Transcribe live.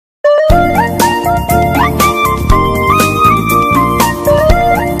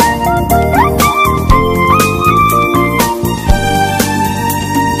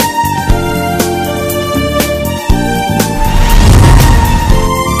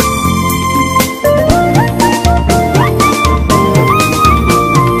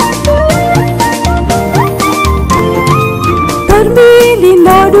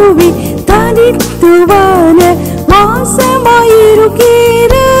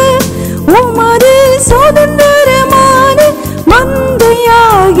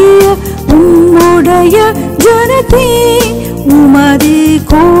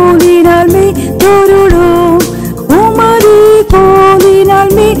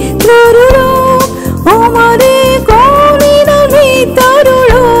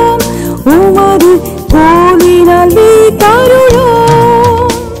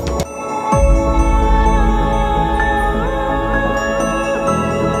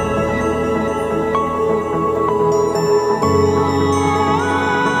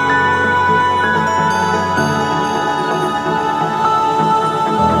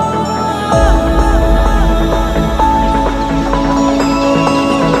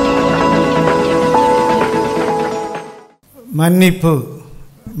மன்னிப்பு,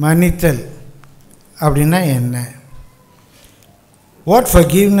 மன்னித்தல் அப்படின்னா என்ன? What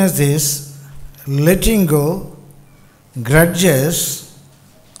forgiveness is? Letting go grudges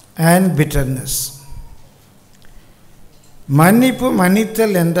and bitterness. மன்னிப்பு,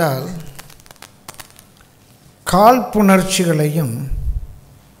 மன்னித்தல் என்றால் காழ்ப்புணர்ச்சிகளையும்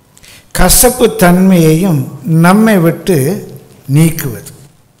கசப்பு தன்மையையும் நம்மை விட்டு நீக்குவது.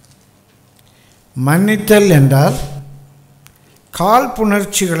 மன்னித்தல் என்றால்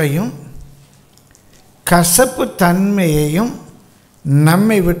காழ்ப்புணர்ச்சிகளையும் கசப்பு தன்மையையும்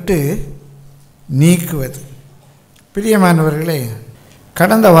நம்மை விட்டு நீக்குவது. பிரியமானவர்களே,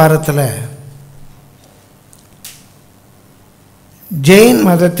 கடந்த வாரத்தில் ஜெயின்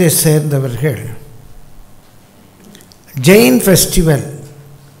மதத்தை சேர்ந்தவர்கள் ஜெயின் ஃபெஸ்டிவல்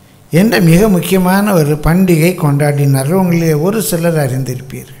என்ற மிக முக்கியமான ஒரு பண்டிகை கொண்டாடினார்கள். உங்களிலே ஒரு சிலர்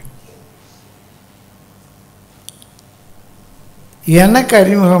அறிந்திருப்பீர்கள். எனக்கு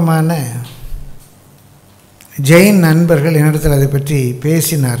அறிமுகமான ஜெயின் நண்பர்கள் என்னிடத்தில் அதை பற்றி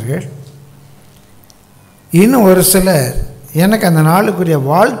பேசினார்கள். இன்னும் ஒரு சிலர் எனக்கு அந்த நாளுக்குரிய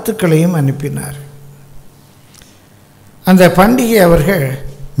வாழ்த்துக்களையும் அனுப்பினார். அந்த பண்டிகை அவர்கள்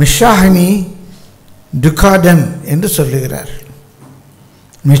மிஷாஹனி டுகாடன் என்று சொல்லுகிறார்.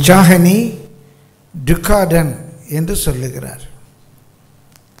 மிஷாஹனி டுகாடன் என்று சொல்லுகிறார்.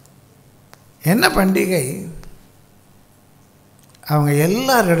 என்ன பண்டிகை? அவங்க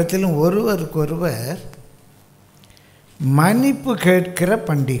எல்லாரிடத்திலும் ஒருவருக்கொருவர் மன்னிப்பு கேட்கிற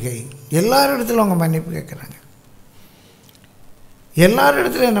பண்டிகை. எல்லாரிடத்திலும் அவங்க மன்னிப்பு கேட்குறாங்க.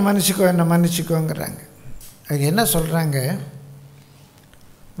 எல்லாரிடத்திலும் என்னை மன்னிச்சிக்கோ, என்னை மன்னிச்சிக்கோங்கிறாங்க. அது என்ன சொல்கிறாங்க?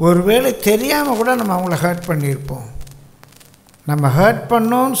 ஒருவேளை தெரியாமல் கூட நம்ம அவங்கள ஹர்ட் பண்ணியிருப்போம். நம்ம ஹர்ட்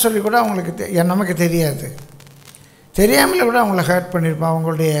பண்ணோன்னு சொல்லி கூட அவங்களுக்கு நமக்கு தெரியாது. தெரியாமல் கூட அவங்கள ஹர்ட் பண்ணியிருப்போம்.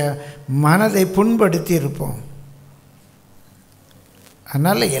 அவங்களுடைய மனதை புண்படுத்தி இருப்போம்.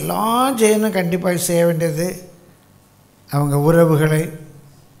 அதனால் எல்லா ஜெயனும் கண்டிப்பாக செய்ய வேண்டியது அவங்க உறவுகளை,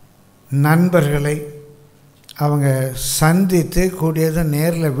 நண்பர்களை அவங்க சந்தித்து கூடியது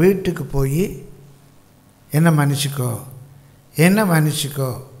நேரில் வீட்டுக்கு போய் என்ன மன்னிச்சிக்கோ, என்ன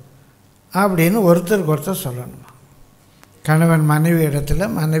மன்னிச்சிக்கோ அப்படின்னு ஒருத்தருக்கு ஒருத்தர் சொல்லணும். கணவன் மனைவி இடத்துல,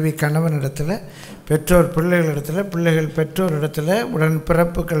 மனைவி கணவன் இடத்துல, பெற்றோர் பிள்ளைகள் இடத்துல, பிள்ளைகள் பெற்றோர் இடத்துல,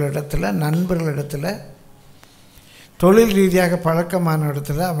 உடன்பிறப்புகள் இடத்துல, நண்பர்கள் இடத்துல, தொழில் ரீதியாக பழக்கமான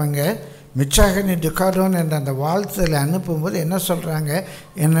இடத்துல அவங்க மிச்சாகனி டுகாடோன் என்ற அந்த வாழ்த்துல அனுப்பும்போது என்ன சொல்கிறாங்க?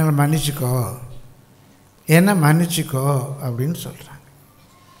 என்னை மன்னிச்சிக்கோ, என்னை மன்னிச்சிக்கோ அப்படின்னு சொல்கிறாங்க.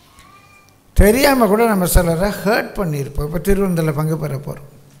 தெரியாமல் கூட நம்ம சிலரை ஹர்ட் பண்ணியிருப்போம். இப்போ திருவனந்தபுரத்தில் பங்கு பெற போகிறோம்.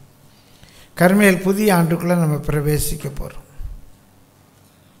 கர்மேல் புதிய ஆண்டுக்குள்ளே நம்ம பிரவேசிக்க போகிறோம்.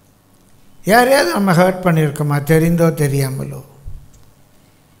 யாரையாவது நம்ம ஹர்ட் பண்ணியிருக்கோமா? தெரிந்தோ தெரியாமலோ?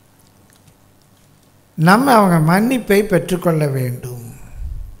 நம்ம அவங்க மன்னிப்பை பெற்றுக்கொள்ள வேண்டும்.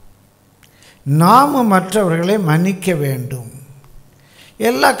 நாமும் மற்றவர்களை மன்னிக்க வேண்டும்.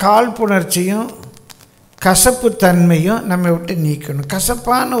 எல்லா காழ்ப்புணர்ச்சியும் கசப்பு தன்மையும் நம்ம விட்டு நீக்கணும்.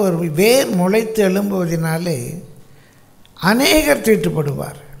 கசப்பான ஒரு வேர் முளைத்து எழும்புவதனாலே அநேகர்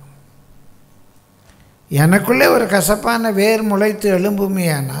தீட்டுப்படுவார். எனக்குள்ளே ஒரு கசப்பான வேர் முளைத்து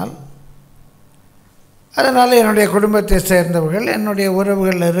எழும்புமையானால் அதனால் என்னுடைய குடும்பத்தை சேர்ந்தவர்கள், என்னுடைய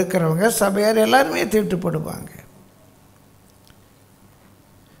உறவுகளில் இருக்கிறவங்க, சபையார் எல்லாருமே தீட்டுப்படுவாங்க.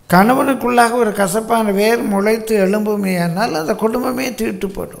 கணவனுக்குள்ளாக ஒரு கசப்பான வேர் முளைத்து எழும்புமையானால் அந்த குடும்பமே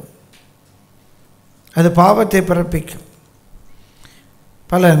தீட்டுப்படும். அது பாவத்தை பிறப்பிக்கும்,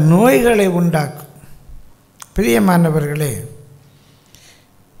 பல நோய்களை உண்டாக்கும். பிரியமானவர்களே,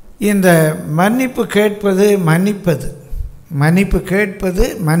 இந்த மன்னிப்பு கேட்பது, மன்னிப்பது, மன்னிப்பு கேட்பது,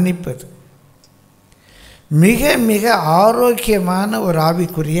 மன்னிப்பது மிக மிக ஆரோக்கியமான ஒரு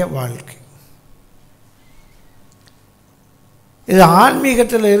ஆவிக்குரிய வாழ்க்கை. இது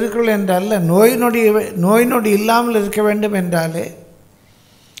ஆன்மீகத்தில் இருக்கல என்றால், நோய் நொடி இல்லாமல் இருக்க வேண்டும் என்றாலே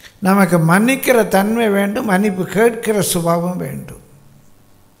நமக்கு மன்னிக்கிற தன்மை வேண்டும், மன்னிப்பு கேட்கிற சுபாவம் வேண்டும்.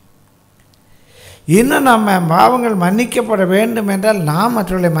 இன்னும் நம்ம பாவங்கள் மன்னிக்கப்பட வேண்டும் என்றால் நாம்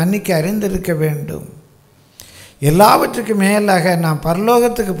மற்றவர்களை மன்னிக்க அறிந்திருக்க வேண்டும். எல்லாவற்றுக்கும் மேலாக நாம்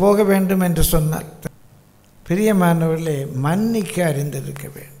பரலோகத்துக்கு போக வேண்டும் என்று சொன்னால் பிரியமானவர்களே, மன்னிக்க அறிந்திருக்க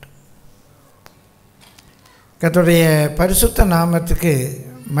வேண்டும். கர்த்தருடைய பரிசுத்த நாமத்துக்கு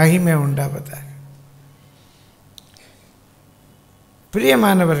மகிமை உண்டாவதாக.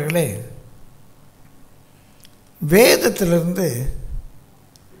 பிரியமானவர்களே, வேதத்திலிருந்து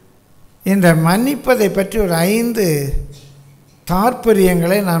இந்த மன்னிப்பதை பற்றி ஒரு 5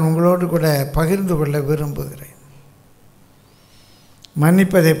 தாற்பயங்களை நான் உங்களோடு கூட பகிர்ந்து கொள்ள விரும்புகிறேன்.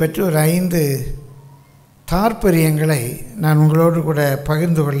 மன்னிப்பதை பற்றி ஒரு 5 தாற்பயங்களை நான் உங்களோடு கூட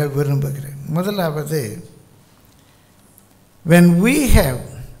பகிர்ந்து கொள்ள விரும்புகிறேன். முதலாவது, when we have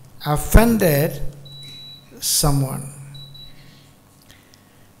offended someone,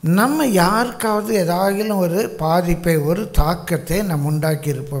 நம்ம யாருக்காவது ஏதாகிலும் ஒரு பாதிப்பை, ஒரு தாக்கத்தை நம்ம உண்டாக்கி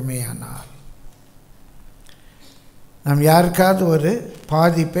இருப்போமே ஆனால், நாம் யாருக்காவது ஒரு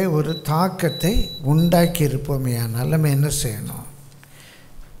பாதிப்பை, ஒரு தாக்கத்தை உண்டாக்கி இருப்போமே ஆனால் நம்ம என்ன செய்யணும்?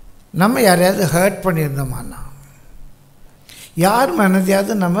 நம்ம யாரையாவது ஹர்ட் பண்ணியிருந்தோமானால், யார்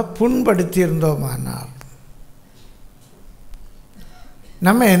மனதையாவது நம்ம புண்படுத்தி இருந்தோமானால்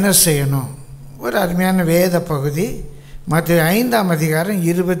நம்ம என்ன செய்யணும்? ஒரு அருமையான வேத பகுதி மத்திய 5ஆம் அதிகாரம்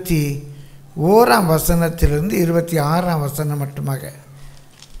 21ஆம் வசனத்திலிருந்து 26ஆம் வசனம் மட்டுமாக.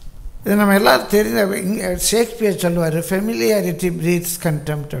 இது நம்ம எல்லோரும் தெரிந்த, ஷேக்ஸ்பியர் சொல்லுவார், ஃபெமிலியாரிட்டி ப்ரீட்ஸ்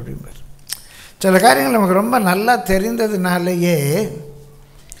கண்டெம்ப்ட் அப்படிம்பார். சில காரியங்கள் நமக்கு ரொம்ப நல்லா தெரிந்ததுனாலேயே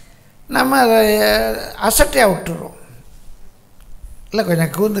நம்ம அதை அசட்டையாக விட்டுறோம். இல்லை,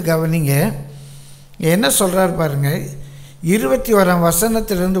 கொஞ்சம் கூர்ந்து கவனிங்க. என்ன சொல்கிறார் பாருங்கள், 21ஆம்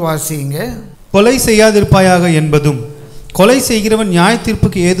வசனத்திலிருந்து வாசிங்க. கொலை செய்யாதிருப்பாயாக என்பதும் கொலை செய்கிறவன் நியாய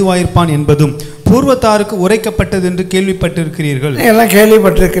தீர்ப்புக்கு ஏதுவாயிருப்பான் என்பதும் பூர்வத்தாருக்கு உரைக்கப்பட்டது என்று கேள்விப்பட்டிருக்கிறீர்கள். எல்லாம்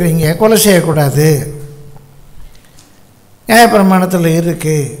கேள்விப்பட்டிருக்கிறீங்க. கொலை செய்யக்கூடாது, நியாயப்பிரமாணத்தில்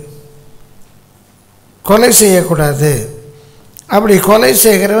இருக்குது. கொலை செய்யக்கூடாது. அப்படி கொலை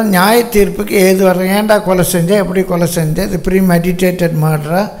செய்கிறவன் நியாய தீர்ப்புக்கு ஏது வர. ஏன்டா கொலை செஞ்சேன், எப்படி கொலை செஞ்சேன், இது ப்ரீமெடிடேட்டட்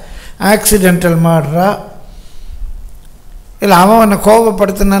மர்டரா, ஆக்சிடென்டல் மர்டரா, இல்லை அவனை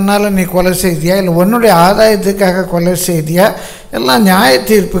கோபப்படுத்தினால நீ கொலை செய்தியா, இல்லை உன்னுடைய ஆதாயத்துக்காக கொலை செய்தியா, எல்லாம் நியாய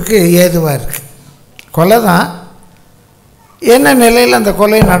தீர்ப்புக்கு ஏதுவாக இருக்குது. கொலை தான், என்ன நிலையில் அந்த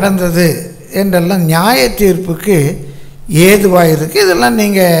கொலை நடந்தது என்றெல்லாம் நியாய தீர்ப்புக்கு ஏதுவாக இருக்குது. இதெல்லாம்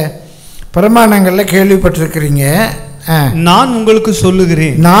நீங்கள் பிரமாணங்களில் கேள்விப்பட்டிருக்கிறீங்க. நான் உங்களுக்கு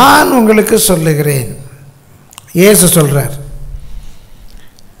சொல்லுகிறேன், நான் உங்களுக்கு சொல்லுகிறேன். இயேசு சொல்கிறார்.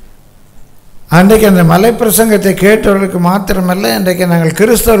 அன்றைக்கு அந்த மலை பிரசங்கத்தை கேட்டவர்களுக்கு மாத்திரமல்ல, இன்றைக்கு நாங்கள்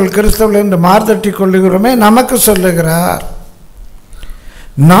கிறிஸ்தவர்கள் என்று மார்த்தட்டி கொள்ளுகிறோமே, நமக்கு சொல்லுகிறார்.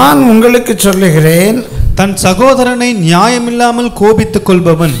 நான் உங்களுக்கு சொல்லுகிறேன், தன் சகோதரனை நியாயமில்லாமல் கோபித்துக்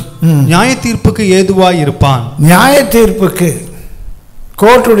கொள்பவன் நியாய தீர்ப்புக்கு ஏதுவாய் இருப்பான். நியாய தீர்ப்புக்கு,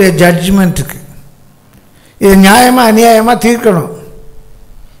 கோர்ட்டுடைய ஜட்ஜ்மெண்ட்டுக்கு. இது நியாயமா அநியாயமா தீர்க்கணும்.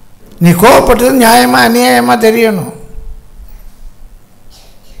 நீ கோவப்பட்டது நியாயமா அநியாயமா தெரியணும்.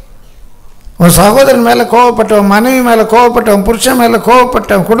 உன் சகோதரன் மேலே கோவப்பட்டவன், மனைவி மேலே கோவப்பட்டவன், புருஷன் மேலே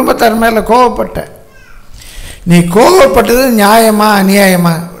கோவப்பட்டவன், குடும்பத்தார் மேலே கோவப்பட்ட, நீ கோவப்பட்டது நியாயமா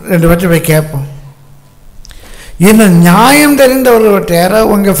அநியாயமா ரெண்டு பேர்ட்ட போய் கேட்போம். இன்னும் நியாயம் தெரிந்தவர்கள்ட்ட,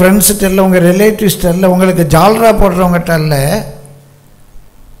 யாராவது உங்கள் ஃப்ரெண்ட்ஸ்கிட்ட இல்லை, உங்கள் ரிலேட்டிவ்ஸ்கிட்ட இல்லை, உங்களுக்கு ஜால்ரா போடுறவங்ககிட்ட இல்லை,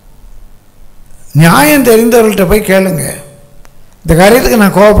 நியாயம் தெரிந்தவர்கள்ட்ட போய் கேளுங்க, இந்த காரியத்துக்கு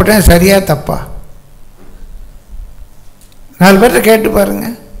நான் கோவப்பட்டேன், சரியா தப்பா? 4 பேர்கிட்ட கேட்டு பாருங்க,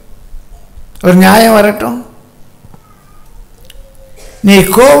 ஒரு நியாயம் வரட்டும். நீ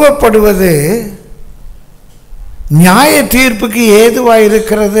கோபப்படுவது நியாய தீர்ப்புக்கு ஏதுவாக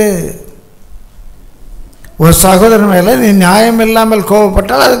இருக்கிறது. ஒரு சகோதரன் மேலே நீ நியாயம் இல்லாமல்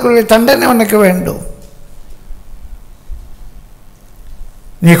கோபப்பட்டால் அதுக்குரிய தண்டனை உனக்கு வேண்டும்.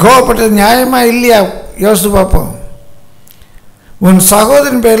 நீ கோபப்பட்டது நியாயமா இல்லையா யோசித்து பார்ப்போம். உன்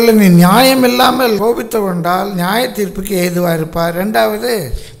சகோதரன் பேரில் நீ நியாயம் இல்லாமல் கோபித்து கொண்டால் நியாய தீர்ப்புக்கு ஏதுவாக இருப்பார். 2வது,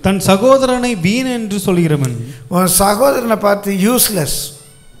 தன் சகோதரனை வீண் என்று சொல்கிறவன். உன் சகோதரனை பார்த்து யூஸ்லெஸ்,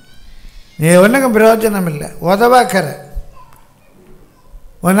 நீ ஒன்றுக்கும் பிரயோஜனம் இல்லை, உதவாக்கிற,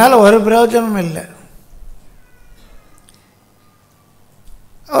 உன்னால் ஒரு பிரயோஜனம் இல்லை.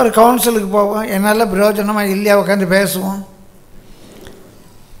 ஒரு கவுன்சிலுக்கு போவோம், என்னால் பிரயோஜனமாக இல்லையா உட்காந்து பேசுவோம்.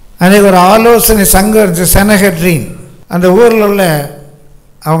 அன்றைக்கு ஒரு ஆலோசனை சங்கம் இருந்துச்சு, செனகட்ரின். அந்த ஊரில் உள்ள,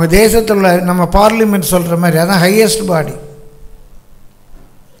 அவங்க தேசத்தில் உள்ள, நம்ம பார்லிமெண்ட் சொல்கிற மாதிரி, அதான் ஹையஸ்ட் பாடி,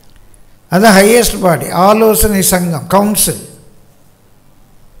 அதான் ஹையஸ்ட் பாடி, ஆலோசனை சங்கம், கவுன்சில்.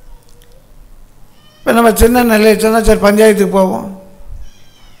 இப்போ நம்ம சின்ன நிலையை சொன்னால் சரி பஞ்சாயத்துக்கு போவோம்.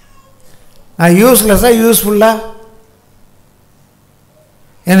 நான் யூஸ்லெஸ்ஸாக யூஸ்ஃபுல்லாக,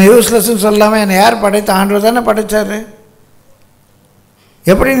 என்னை யூஸ்லெஸ்ன்னு சொல்லாமல் என்னை யார் படைத்த? ஆண்டவர் தானே படைத்தார்.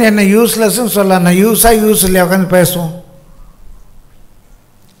 எப்படின்னு என்னை யூஸ்லெஸ்ன்னு சொல்ல, நான் யூஸாக யூஸ் இல்லையா உட்காந்து பேசுவோம்.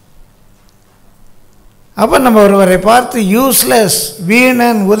 அப்போ நம்ம ஒருவரை பார்த்து யூஸ்லெஸ்,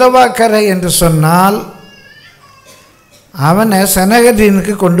 வீணன், உதவாக்கரை என்று சொன்னால் அவனை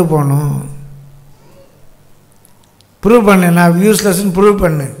செனகட்ரினுக்கு கொண்டு போகணும். ப்ரூவ் பண்ணு, நான் யூஸ்லெஸ்ன்னு ப்ரூவ்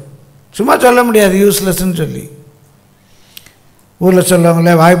பண்ணு. சும்மா சொல்ல முடியாது யூஸ்லெஸ்ன்னு சொல்லி. ஊரில்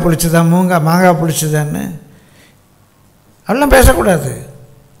சொல்லுவாங்களே, வாய் பிடிச்சிதான் மாங்காய் பிடிச்சிதான்னு, அதெல்லாம் பேசக்கூடாது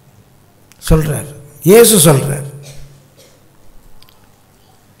சொல்கிறார் இயேசு சொல்கிறார்.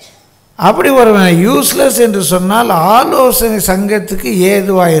 அப்படி ஒருவனை யூஸ்லெஸ் என்று சொன்னால் ஆலோசனை சங்கத்துக்கு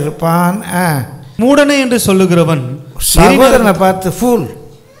ஏதுவாக இருப்பான். மூடனை என்று சொல்லுகிறவன் சகோதரனை பார்த்து ஃபூல்,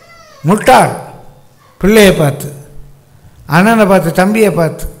 முட்டாள், பிள்ளையை பார்த்து, அண்ணனை பார்த்து, தம்பியை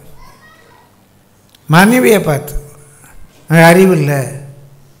பார்த்து, மனைவியை பார்த்து அறிவில்லை,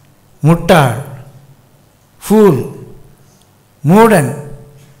 முட்டாள், ஃபூல், மூடன்,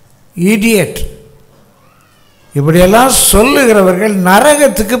 இடியட், இப்படியெல்லாம் சொல்லுகிறவர்கள்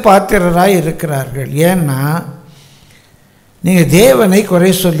நரகத்துக்கு பாத்திரராய் இருக்கிறார்கள். ஏன்னா நீங்கள் தேவனை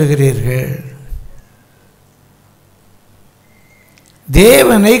குறை சொல்லுகிறீர்கள்,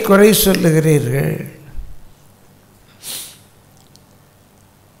 தேவனை குறை சொல்லுகிறீர்கள்.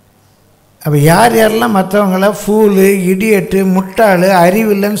 அப்போ யார் யாரெல்லாம் மற்றவங்கள ஃபூலு, இடியட்டு, முட்டாள்,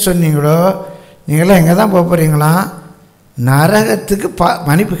 அறிவில்லைன்னு சொன்னீங்களோ நீங்களாம் எங்கே தான் போக போகிறீங்களா? நரகத்துக்கு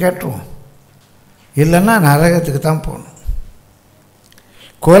மன்னிப்பு கேட்டுருவோம், இல்லைன்னா நரகத்துக்கு தான் போகணும்.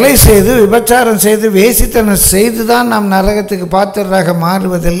 கொலை செய்து, விபச்சாரம் செய்து, வேசித்தனம் செய்து தான் நாம் நரகத்துக்கு பாத்திரராக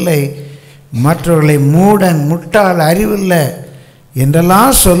மாறுவதில்லை. மற்றவர்களை மூடன், முட்டாள், அறிவில்லை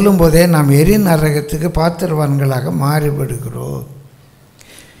என்றெல்லாம் சொல்லும்போதே நாம் நரகத்துக்கு பாத்திரவான்களாக மாறிவிடுகிறோம்.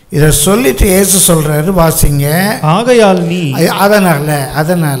 இதை சொல்லிட்டு இயேசு சொல்கிறாரு, வாசிங்க. ஆகையால் நீ,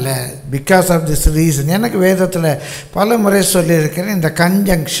 அதனால் பிகாஸ் ஆஃப் திஸ் ரீசன், எனக்கு வேதத்தில் பல முறை சொல்லியிருக்கிறேன் இந்த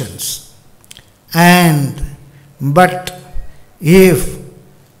conjunctions, and, but, if,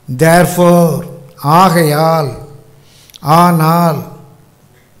 therefore, ஆகையால், ஆனால்,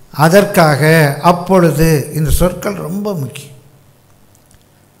 அதற்காக, அப்பொழுது, இந்த சொற்கள் ரொம்ப முக்கியம்.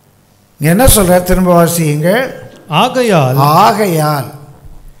 என்ன சொல்கிறார்? திரும்ப வாசியுங்கள். ஆகையால்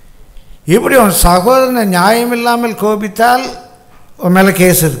இப்படி உன் சகோதரனை நியாயமில்லாமல் கோபித்தால் உன் மேலே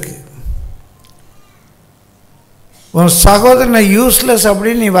கேஸ் இருக்கு. உன் சகோதரனை யூஸ்லெஸ்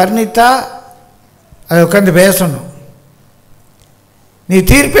அப்படின்னு நீ வர்ணித்தா அதை உட்காந்து பேசணும். நீ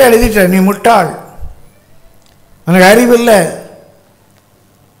தீர்ப்பை எழுதிட்ட, நீ முட்டாள், உனக்கு அறிவில்லை,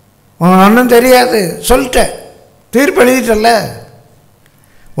 உனக்கு ஒன்றும் தெரியாது சொல்லிட்ட, தீர்ப்பு எழுதிட்டல்ல,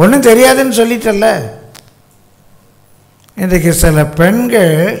 ஒன்றும் தெரியாதுன்னு சொல்லிட்டல்ல. இன்றைக்கு சில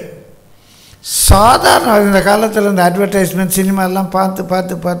பெண்கள் சாதாரண இந்த காலத்தில் இந்த அட்வர்டைஸ்மெண்ட் சினிமாலாம் பார்த்து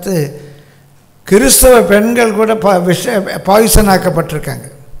பார்த்து பார்த்து கிறிஸ்தவ பெண்கள் கூட பாய்சன் ஆக்கப்பட்டிருக்காங்க.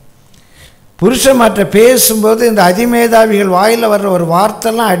 புருஷமாற்ற பேசும்போது இந்த அதிமேதாவிகள் வாயில் வர்ற ஒரு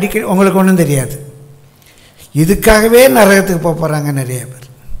வார்த்தைலாம் அடிக்கடி உங்களுக்கு ஒன்றும் தெரியாது. இதுக்காகவே நரகத்துக்கு போக போகிறாங்க நிறைய பேர்.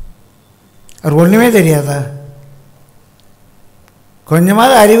 அவர் ஒன்றுமே தெரியாதா?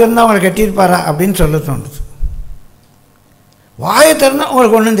 கொஞ்சமாவது அறிவு இருந்தால் அவங்களை கட்டியிருப்பாரா அப்படின்னு சொல்ல தோணுது. வாயை திறந்தால்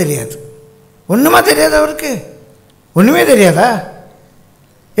உங்களுக்கு ஒன்றும் தெரியாது. ஒன்றுமா தெரியாது, அவருக்கு ஒன்றுமே தெரியாதா?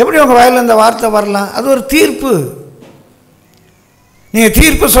 எப்படி உங்கள் வாயில் இந்த வார்த்தை வரலாம்? அது ஒரு தீர்ப்பு. நீங்கள்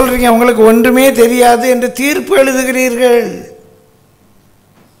தீர்ப்பு சொல்கிறீங்க, உங்களுக்கு ஒன்றுமே தெரியாது என்று தீர்ப்பு எழுதுகிறீர்கள்.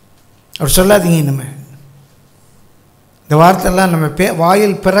 அப்படி சொல்லாதீங்க. இனிமேல் இந்த வார்த்தைலாம் நம்ம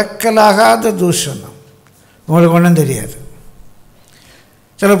வாயில் பிறக்கலாகாத தூஷணம். உங்களுக்கு ஒன்றும் தெரியாது.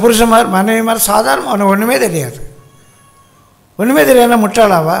 சில புருஷன்மார், மனைவிமார் சாதாரண அவனுக்கு ஒன்றுமே தெரியாது. ஒன்றுமே தெரியாதுன்னா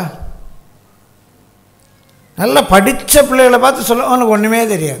முட்டாளாவா? நல்லா படித்த பிள்ளைகளை பார்த்து சொல்ல அவனுக்கு ஒன்றுமே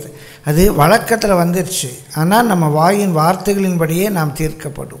தெரியாது. அது வழக்கத்தில் வந்துடுச்சு. ஆனால் நம்ம வாயின் வார்த்தைகளின்படியே நாம்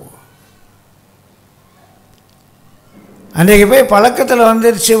தீர்க்கப்படுவோம். அன்றைக்கு போய் பழக்கத்தில்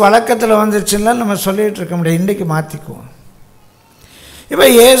வந்துருச்சுன்னா நம்ம சொல்லிகிட்டு இருக்க முடியாது. இன்றைக்கு மாற்றிக்குவோம். இப்போ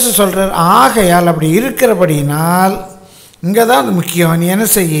இயேசு சொல்கிறார், ஆகையால் அப்படி இருக்கிறபடினால், இங்கே தான் அது முக்கியம். நீ என்ன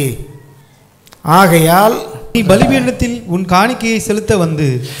செய்ய? ஆகையால் நீ பலிபீடத்தில் உன் காணிக்கையை செலுத்த வந்து,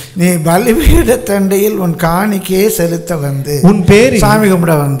 நீ பலிபீடத்தண்டையில் உன் காணிக்கையை செலுத்த வந்து, உன் பேரில் சாமி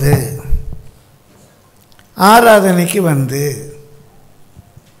கும்பிட வந்து, ஆராதனைக்கு வந்து,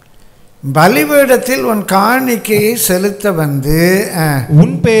 பலிபீடத்தில் உன் காணிக்கையை செலுத்த வந்து,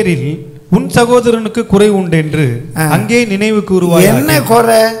 உன் பேரில் உன் சகோதரனுக்கு குறை உண்டு என்று அங்கே நினைவு கூறுவாய். என்ன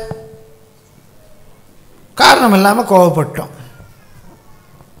குறை? காரணம் இல்லாமல் கோவப்பட்டோம்.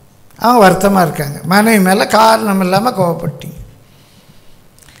 அவங்க வருத்தமாக இருக்காங்க. மனைவி மேலே காரணம் இல்லாமல் கோவப்பட்டீங்க.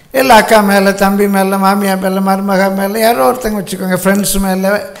 இல்லை அக்கா மேலே, தம்பி மேலே, மாமியார் மேலே, மருமக மேலே, யாரோ ஒருத்தங்க வச்சுக்கோங்க, ஃப்ரெண்ட்ஸ்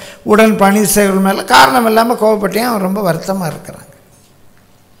மேலே, உடன் பணி செய்வர்கள் மேலே காரணம் இல்லாமல் கோவப்பட்டீங்க. அவங்க ரொம்ப வருத்தமாக இருக்கிறாங்க.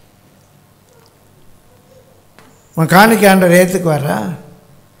 உன் காணிக்கை ஆண்டவர் ஏற்றுக்குவாரா?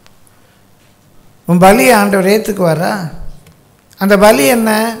 உன் பலி ஆண்டவர் ஏற்றுக்குவாரா? அந்த பலி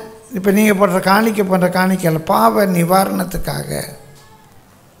என்ன? இப்போ நீங்கள் போடுற காணிக்கையில் பாவ நிவாரணத்துக்காக,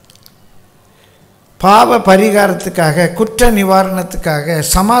 பாவ பரிகாரத்துக்காக, குற்ற நிவாரணத்துக்காக,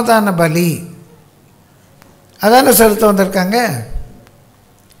 சமாதான பலி அதான செலுத்த வந்திருக்காங்க.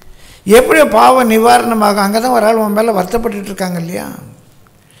 எப்படியோ பாவ நிவாரணமாக. அங்கே தான் ஒரு ஆள் உன் மேலே வருத்தப்பட்டு இருக்காங்க இல்லையா?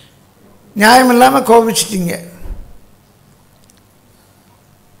 நியாயம் இல்லாமல் கோபிச்சிட்டிங்க,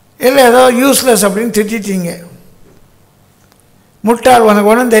 இல்லை ஏதோ யூஸ்லெஸ் அப்படின்னு திட்டிட்டீங்க, முட்டாள்,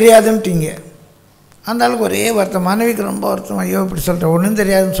 உனக்கு ஒன்றும் தெரியாதுன்ட்டீங்க. அந்த ஆளுக்கு ஒரே வருத்தம், மனைவிக்கு ரொம்ப வருத்தம். ஐயோ இப்படி சொல்லிட்டார், ஒன்றும்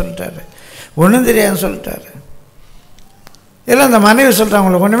தெரியாதுன்னு சொல்லிட்டாரு, ஒன்றும் தெரியாதுன்னு சொல்லிட்டாரு. இல்லை அந்த மனைவி சொல்கிறாங்க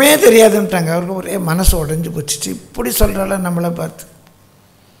உங்களுக்கு ஒன்றுமே தெரியாதுன்ட்டாங்க. அவருக்கு ஒரே மனசு உடஞ்சி போச்சுட்டு, இப்படி சொல்கிறால நம்மளை பார்த்து,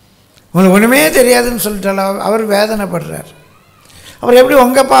 உங்களுக்கு ஒன்றுமே தெரியாதுன்னு சொல்லிட்டால. அவர் வேதனைப்படுறார். அவர் எப்படி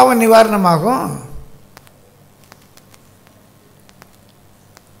உங்கள் பாவம் நிவாரணமாகும்?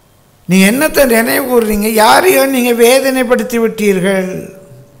 நீங்கள் என்னத்தை நினைவு கூறுறீங்க? யாரையோ நீங்கள் வேதனைப்படுத்தி விட்டீர்கள்.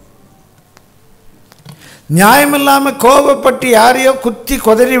 நியாயமில்லாமல் கோபப்பட்டு யாரையோ குத்தி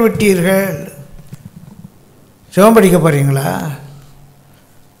கொதறி விட்டீர்கள். சிவம் படிக்க போகிறீங்களா?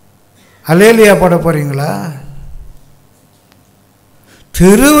 அல்லேலூயா போட போகிறீங்களா?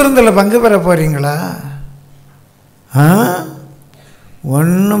 திருவிருந்தில் பங்கு பெற போகிறீங்களா?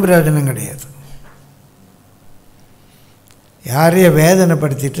 ஒன்றும் பிரயோஜனம் கிடையாது. யாரையும்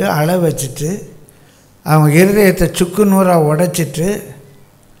வேதனைப்படுத்திட்டு அழ வச்சுட்டு அவங்க இருதயத்தை சுக்கு நூறாக உடைச்சிட்டு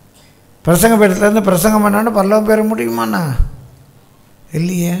பிரசங்க பீடத்துலேருந்து பிரசங்கம் பண்ணான்னு பரலோகம் பெற முடியுமாண்ணா?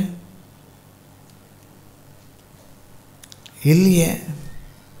 இல்லையே, இல்லையே.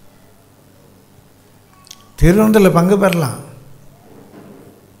 திருவிருந்தில் பங்கு பெறலாம்,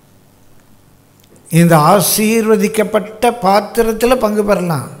 இந்த ஆசீர்வதிக்கப்பட்ட பாத்திரத்தில் பங்கு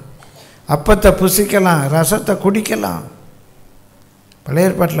பெறலாம், அப்பத்தை புசிக்கலாம், ரசத்தை குடிக்கலாம். பழைய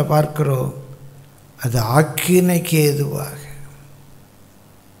ஏற்பாட்டில் பார்க்கிறோம், அது ஆக்கினைக்கு ஏதுவாக,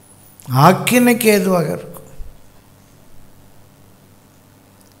 ஆக்கினைக்கு ஏதுவாக இருக்கும்.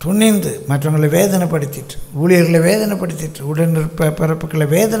 துணிந்து மற்றவங்களை வேதனைப்படுத்திட்டு, ஊழியர்களை வேதனைப்படுத்திட்டு, உடனிருப்ப பிறப்புகளை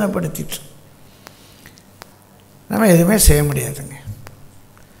வேதனைப்படுத்திட்டு நம்ம எதுவுமே செய்ய முடியாதுங்க.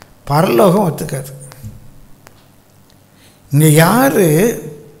 பரலோகம் ஒத்துக்காது. இங்கே யார்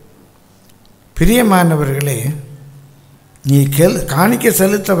பிரியமானவர்களே, நீ காணிக்க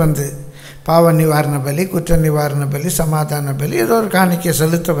செலுத்த வந்து பாவ நிவாரண பலி, குற்ற நிவாரண பலி, சமாதான பலி, ஏதோ ஒரு காணிக்க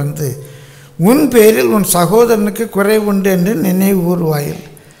செலுத்த வந்து உன் பேரில் உன் சகோதரனுக்கு குறைவு உண்டு என்று நினைவு கூறுவாயில்.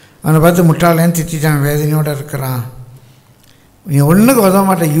 அவனை பார்த்து முட்டாளேன்னு திட்டான், வேதனையோடு இருக்கிறான், நீ ஒன்றுக்கு உதவ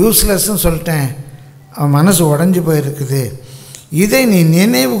மாட்டேன், யூஸ்லெஸ்ன்னு சொல்லிட்டேன், அவன் மனசு உடஞ்சி போயிருக்குது, இதை நீ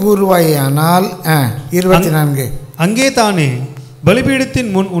நினைவு கூறுவாயானால் 24 அங்கே தானே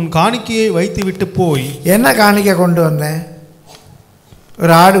பலிபீடத்தின் முன் உன் காணிக்கையை வைத்து விட்டு போய். என்ன காணிக்கை கொண்டு வந்தேன்?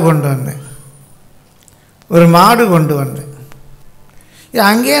 ஒரு ஆடு கொண்டு வந்தேன், ஒரு மாடு கொண்டு வந்தேன். இது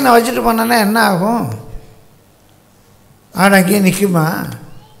அங்கேயே நான் வச்சுட்டு போனேன்னா என்ன ஆகும்? ஆடு அங்கேயே நிற்குமா?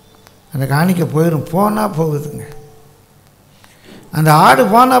 அந்த காணிக்கை போயிடும். போனால் போகுதுங்க, அந்த ஆடு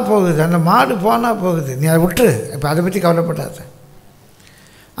போனால் போகுது, அந்த மாடு போனால் போகுது. நீ அதை விட்டு இப்போ அதை பற்றி கவலைப்படாத.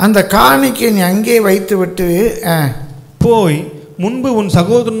 அந்த காணிக்கை நீ அங்கே வைத்து விட்டு போய் முன்பு உன்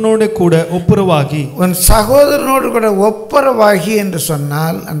சகோதரனோடு கூட ஒப்புரவாகி. உன் சகோதரனோடு கூட ஒப்புரவாகி என்று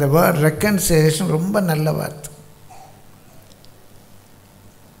சொன்னால் அந்த வேர்ட் ரெக்கன்சிலியேஷன் ரொம்ப நல்ல வார்த்தை.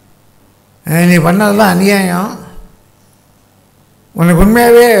 நீ பண்ணதெல்லாம் அநியாயம், உனக்கு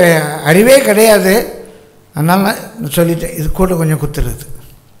உண்மையாகவே அறிவே கிடையாது, அதனால் நான் சொல்லிட்டேன், இது கூட கொஞ்சம் குத்துறது.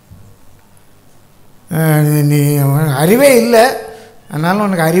 நீ அறிவே இல்லை, அதனால்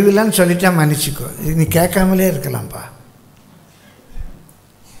உனக்கு அறிவில்லைன்னு சொல்லிட்டா மன்னிச்சிக்கோ. இது நீ கேட்காமலே இருக்கலாம்ப்பா.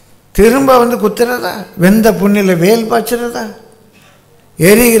 திரும்ப வந்து குத்துறதா? வெந்த புண்ணில் வேல் பாய்ச்சுறதா?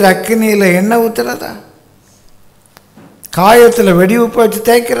 எரிகிற அக்கினியில் எண்ணெய் ஊற்றுறதா? காயத்தில் வெடி உப்பு வச்சு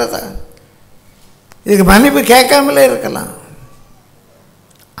தேய்க்கிறதா? இதுக்கு மன்னிப்பு கேட்காமலே இருக்கலாம்.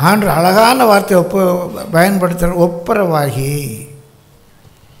 ஆண்டு அழகான வார்த்தை பயன்படுத்துகிற ஒப்புரவாகி.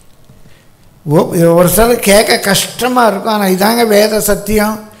 ஒரு சிலர் கேட்க கஷ்டமாக இருக்கும், ஆனால் இதாங்க வேத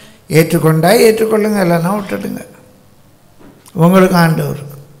சத்தியம். ஏற்றுக்கொண்டா ஏற்றுக்கொள்ளுங்க, இல்லைன்னா விட்டுடுங்க, உங்களுக்கு ஆண்டவர்.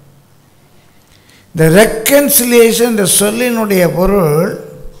 இந்த ரெக்கன்சிலியேஷன் இந்த சொல்லினுடைய பொருள்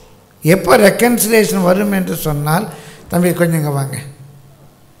எப்போ ரெக்கன்சிலியேஷன் வரும் என்று சொன்னால், தம்பி கொஞ்சங்க வாங்க,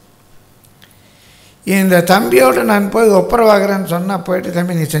 இந்த தம்பியோடு நான் போய் ஒப்புரவாகிறேன்னு சொன்னால் போயிட்டு,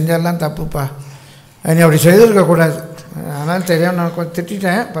 தம்பி நீ செஞ்சாலாம் தப்புப்பா, நீ அப்படி செய்திருக்கக்கூடாது, ஆனால் தெரியாமல் நான் கொஞ்சம்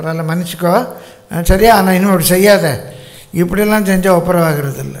திட்டேன், பரவாயில்ல மன்னிச்சிக்கோ, சரியா, ஆனால் இன்னும் அப்படி செய்யாத, இப்படியெல்லாம் செஞ்சால்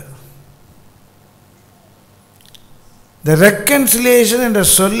ஒப்புரவாகிறது இல்லை. இந்த ரெக்கன்சிலியேஷன் என்ற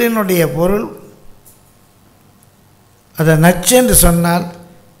சொல்லினுடைய பொருள், அதை நச்சு என்று சொன்னால்,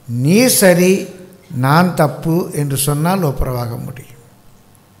 நீ சரி நான் தப்பு என்று சொன்னால் ஒப்புரவாக முடியும்.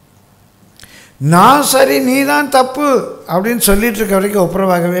 நான் சரி நீ தான் தப்பு அப்படின்னு சொல்லிட்டு இருக்க வரைக்கும்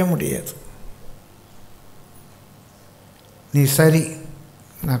ஒப்புரவாகவே முடியாது. நீ சரி,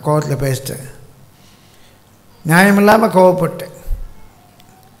 நான் கோவத்தில் பேசிட்டேன், நியாயமில்லாமல் கோவப்பட்டேன்,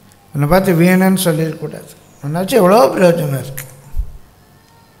 உன்னை பார்த்து வீணன்னு சொல்லிடக்கூடாது, உன்னாச்சும் எவ்வளோ பிரயோஜனம் இருக்குது,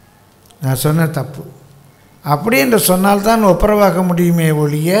 நான் சொன்ன தப்பு அப்படி என்று சொன்னால்தான் ஒப்புரவாக முடியுமே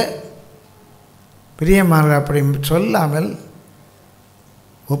ஒழிய, பிரியமான அப்படி சொல்லாமல்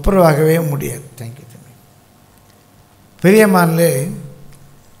ஒப்புரவாகவே முடியாது. தேங்க்யூ தம்பி. பிரியமானே,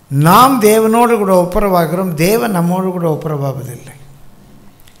 நாம் தேவனோடு கூட ஒப்புரவாகிறோம், தேவன் நம்மோடு கூட ஒப்புரவாவதில்லை.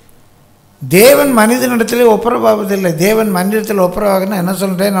 தேவன் மனிதனிடத்திலே ஒப்புரவாவதில்லை. தேவன் மனிதத்தில் ஒப்புரவாகனா என்ன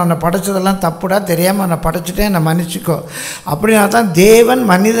சொல்கிறேன், நான் உன்னை படைச்சதெல்லாம் தப்புடா, தெரியாமல் உன்னை படைச்சிட்டேன், நான் மன்னிச்சிக்கோ அப்படின்னா தான் தேவன்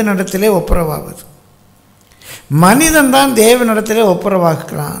மனிதனிடத்திலே ஒப்புரவாகுது. மனிதன் தான் தேவனிடத்திலே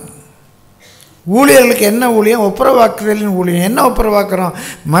ஒப்புரவாக்குறான். ஊழியர்களுக்கு என்ன ஊழியம்? ஒப்புரவாக்குதலின் ஊழியம். என்ன ஒப்புரவாக்குறோம்?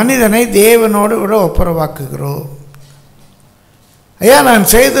 மனிதனை தேவனோடு கூட ஒப்புரவாக்குகிறோம். ஐயா, நான்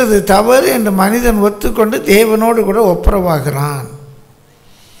செய்தது தவறு என்று மனிதன் ஒத்துக்கொண்டு தேவனோடு கூட ஒப்புரவாகிறான்.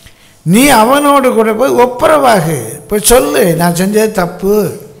 நீ அவனோடு கூட போய் ஒப்புரவாகு. போய் சொல்லு, நான் செஞ்சது தப்பு,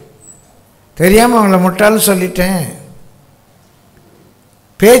 தெரியாமல் அவங்கள முட்டாலும் சொல்லிட்டேன்,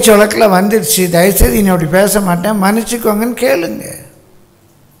 பேச்சு வழக்கில் வந்துடுச்சு, தயவுசெய்து இனி அப்படி பேச மாட்டேன், மன்னிச்சுக்கோங்கன்னு கேளுங்க.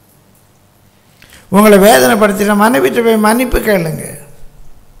 உங்களை வேதனைப்படுத்தின மனைவிட்ட போய் மன்னிப்பு கேளுங்க.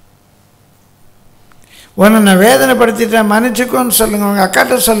 உன்னை நான் வேதனைப்படுத்திட்டேன், மன்னிச்சுக்கோன்னு சொல்லுங்கள். உங்கள்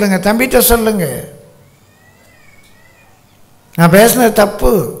அக்காட்ட சொல்லுங்கள், தம்பிகிட்ட சொல்லுங்கள், நான் பேசினது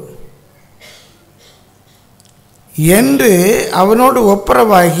தப்பு என்று அவனோடு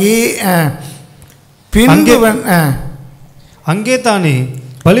ஒப்புரவாகி பின்பு அங்கே தானே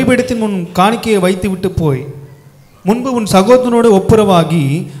பலிபீடத்தின் முன் காணிக்கையை வைத்து விட்டு போய் முன்பு உன் சகோதரனோடு ஒப்புரவாகி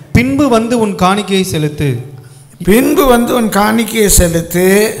பின்பு வந்து உன் காணிக்கையை செலுத்து. பின்பு வந்து உன் காணிக்கையை செலுத்து.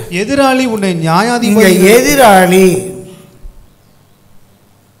 எதிராளி உன்னை நியாயாதிபதி. எதிராளி,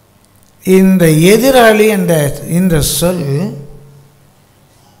 இந்த எதிராளி என்ற இந்த சொல்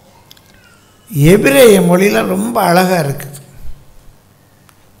எபிரேய மொழியில் ரொம்ப அழகாக இருக்குது.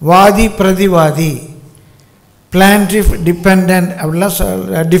 வாதி பிரதிவாதி, பிளான்டிஃப் டிபெண்டன்ட்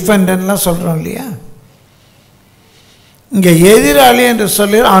அப்படிலாம் டிஃபெண்டன்ட்லாம் சொல்கிறோம் இல்லையா. இங்கே எதிராளி என்று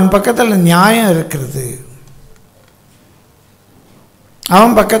சொல்லி அவன் பக்கத்தில் நியாயம் இருக்கிறது,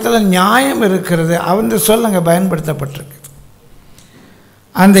 அவன் பக்கத்தில் நியாயம் இருக்கிறது, அவன் சொல் அங்கே பயன்படுத்தப்பட்டிருக்கு.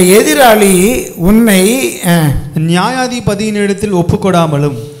 அந்த எதிராளி உன்னை நியாயாதிபதியினிடத்தில்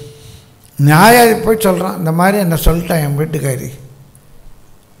ஒப்புக்கொடாமலும், நியாயாதி போய் சொல்கிறான், இந்த மாதிரி என்ன சொல்லிட்டான் என் வீட்டுக்காரி,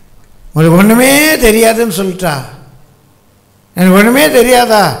 உங்களுக்கு ஒன்றுமே தெரியாதுன்னு சொல்லிட்டா, எனக்கு ஒன்றுமே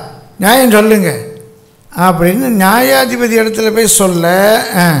தெரியாதா, நியாயம் சொல்லுங்க அப்படின்னு நியாயாதிபதி இடத்துல போய் சொல்ல,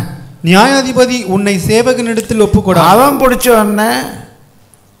 நியாயாதிபதி உன்னை சேவகனிடத்தில் ஒப்புக்கொடா, அவன் பிடிச்ச உடனே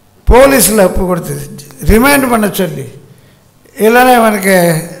போலீஸில் ஒப்பு கொடுத்து ரிமைண்ட் பண்ண சொல்லி, இல்லைன்னா இவனுக்கு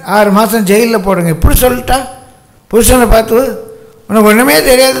 6 மாதம் ஜெயிலில் போடுங்க, இப்படி சொல்லிட்டா. புருஷனை பார்த்து உனக்கு ஒன்றுமே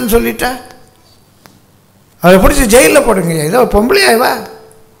தெரியாதுன்னு சொல்லிட்டா, அதை பிடிச்சி ஜெயிலில் போடுங்க, ஏதோ பொம்பளையாவா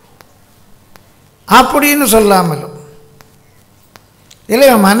அப்படின்னு சொல்லாமலும். இல்லை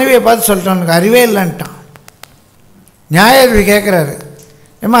என் மனைவியை பார்த்து சொல்லிட்டான், உனக்கு அறிவே இல்லைன்ட்டான். நியாயாதிபதி கேட்குறாரு,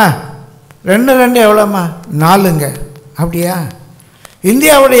 ஏம்மா 2 2 எவ்வளோம்மா? 4ங்க. அப்படியா?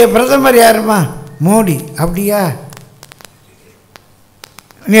 இந்தியாவுடைய பிரதமர் யாரும்மா? மோடி. அப்படியா?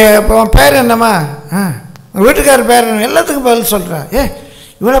 நீ இப்போ பேர் என்னம்மா? வீட்டுக்காரர் பேர் என்ன? எல்லாத்துக்கும் பதில் சொல்கிறா.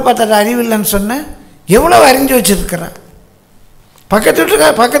 இவ்வளோ பார்த்தாட்டா அறிவில்லைன்னு சொன்னேன், எவ்வளோ அறிஞ்சு வச்சுருக்கிறான். பக்கத்து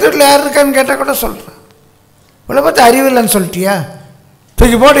வீட்டில் யார் இருக்கான்னு கேட்டால் கூட சொல்கிறான். இவ்வளோ பார்த்து அறிவில்லைன்னு சொல்லிட்டியா,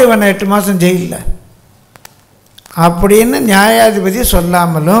 தூக்கி போடு இவனை 8 மாதம் ஜெயிலில் அப்படின்னு நியாயாதிபதி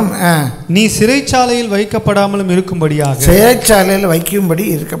சொல்லாமலும், நீ சிறைச்சாலையில் வைக்கப்படாமலும் இருக்கும்படியாக, சிறைச்சாலையில் வைக்கும்படி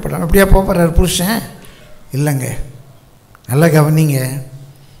இருக்கப்படாமல். அப்படியா போகிறார் புருஷன்? இல்லைங்க, நல்லா கவனிங்க,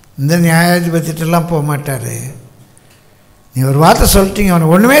 இந்த நியாயாதிபதிட்டெல்லாம் போக மாட்டார். நீ ஒரு வார்த்தை சொல்லிட்டீங்க,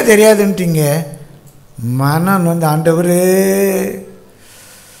 அவனுக்கு ஒன்றுமே தெரியாதுன்ட்டீங்க, மனம் வந்து ஆண்டவரே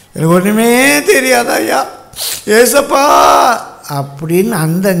எனக்கு ஒன்றுமே தெரியாதா ஐயா ஏசப்பா அப்படின்னு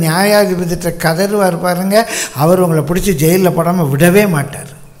அந்த நியாயாதிபதிட்ட கதறுவார் பாருங்க. அவர் உங்களை பிடிச்சி ஜெயிலில் போடாமல் விடவே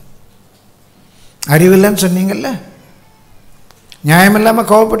மாட்டார். அறிவில்லைன்னு சொன்னீங்கல்ல, நியாயம் இல்லாமல்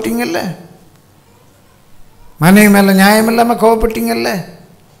கோவப்பட்டீங்கல்ல, மனைவி மேலே நியாயம் இல்லாமல் கோவப்பட்டீங்கல்ல,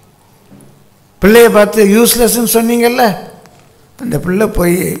 பிள்ளையை பார்த்து யூஸ்லெஸ்ன்னு சொன்னீங்கல்ல, அந்த பிள்ளை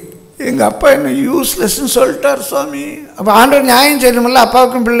போய் எங்கள் அப்பா என்ன யூஸ்லெஸ்ன்னு சொல்லிட்டார் சுவாமி. அப்போ ஆண்டவர் நியாயம் செய்யணுமில்ல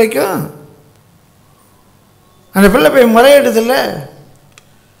அப்பாவுக்கும் பிள்ளைக்கும். அந்த பிள்ளை போய் முறையிடுதில்ல,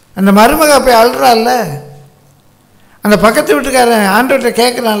 அந்த மருமக போய் அழுறாள்ல, அந்த பக்கத்து வீட்டுக்காரன் ஆண்டவர்கிட்ட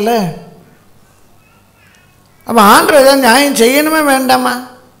கேட்குறான்ல. அப்போ ஆண்டவர் ஏதாவது நியாயம் செய்யணுமே வேண்டாமா?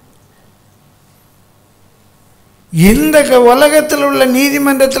 இந்த உலகத்தில் உள்ள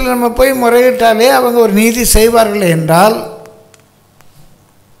நீதிமன்றத்தில் நம்ம போய் முறையிட்டாலே அவங்க ஒரு நீதி செய்வார்கள் என்றால்,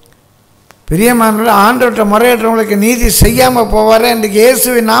 பிரியமானவர்களே, ஆண்டவர்கிட்ட முறையிடுறவங்களுக்கு நீதி செய்யாமல் போவாரே. இன்றைக்கு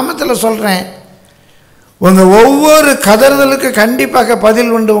இயேசுவின் நாமத்தில் சொல்கிறேன், உங்கள் ஒவ்வொரு கதறுதலுக்கு கண்டிப்பாக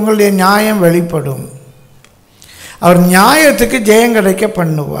பதில் உண்டு. உங்களுடைய நியாயம் வெளிப்படும். அவர் நியாயத்துக்கு ஜெயம் கிடைக்க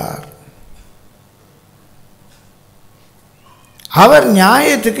பண்ணுவார். அவர்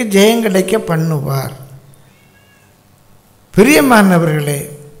நியாயத்துக்கு ஜெயம் கிடைக்க பண்ணுவார். பிரியமானவர்களே,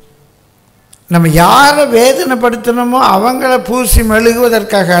 நம்ம யாரை வேதனைப்படுத்தணுமோ அவங்கள பூசி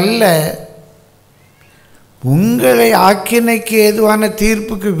மெழுகுவதற்காக அல்ல, உங்களை ஆக்கினைக்கு ஏதுவான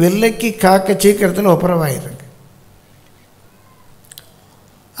தீர்ப்புக்கு விலைக்கு காக்க சீக்கிரத்தில் ஒப்புரவாயிருங்க.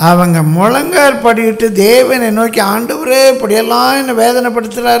 அவங்க முழங்கால் படிக்கிட்டு தேவனை நோக்கி, ஆண்டவரே இப்படியெல்லாம் என்னை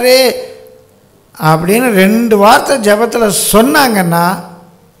வேதனைப்படுத்துகிறாரே அப்படின்னு 2 வார்த்தை ஜெபத்தில் சொன்னாங்கன்னா,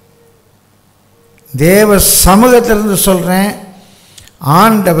 தேவ சமூகத்திலிருந்து சொல்கிறேன்,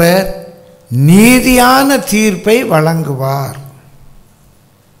 ஆண்டவர் நீதியான தீர்ப்பை வழங்குவார்.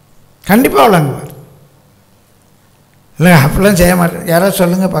 கண்டிப்பாக வழங்குவார். இல்லை அப்படிலாம் செய்ய மாட்டேன். யாராவது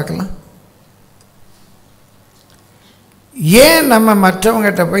சொல்லுங்கள் பார்க்கலாம். ஏன் நம்ம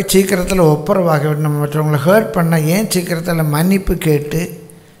மற்றவங்ககிட்ட போய் சீக்கிரத்தில் ஒப்புரவாக வேண்டும்? நம்ம மற்றவங்களை ஹர்ட் பண்ணால் ஏன் சீக்கிரத்தில் மன்னிப்பு கேட்டு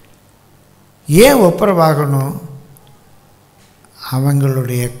ஏன் ஒப்புரவாகணும்?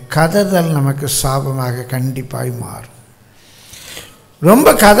 அவங்களுடைய கதறல் நமக்கு சாபமாக கண்டிப்பாக மாறும். ரொம்ப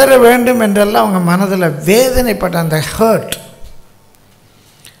கதற வேண்டும் என்றெல்லாம் அவங்க மனதில் வேதனைப்பட்ட அந்த ஹர்ட்,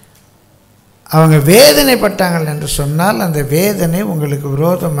 அவங்க வேதனைப்பட்டாங்கள் என்று சொன்னால் அந்த வேதனை உங்களுக்கு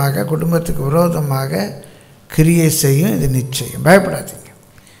விரோதமாக, குடும்பத்துக்கு விரோதமாக கிரியை செய்யும். இது நிச்சயம். பயப்படாதீங்க,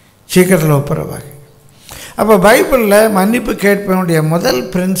 சீக்கிரத்தில் ஒப்புரவாக. அப்போ பைபிளில் மன்னிப்பு கேட்பதனுடைய முதல்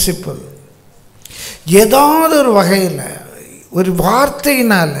பிரின்சிபல், ஏதாவது ஒரு வகையில் ஒரு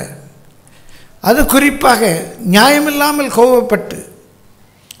வார்த்தையினால், அது குறிப்பாக நியாயமில்லாமல் கோபப்பட்டு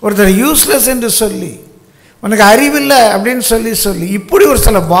ஒருத்தர் யூஸ்லெஸ் என்று சொல்லி, உனக்கு அறிவில்லை அப்படின்னு சொல்லி இப்படி ஒரு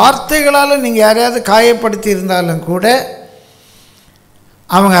சில வார்த்தைகளால் நீங்கள் யாரையாவது காயப்படுத்தி இருந்தாலும் கூட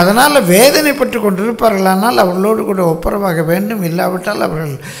அவங்க அதனால் வேதனைப்பட்டு கொண்டிருப்பார்களானால் அவர்களோடு கூட ஒப்புரவாக வேண்டும். இல்லாவிட்டால்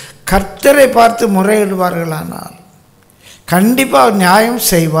அவர்கள் கர்த்தரை பார்த்து முறையிடுவார்களானால் கண்டிப்பாக அவர் நியாயம்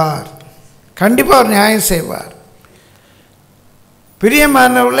செய்வார். கண்டிப்பாக அவர் நியாயம் செய்வார்.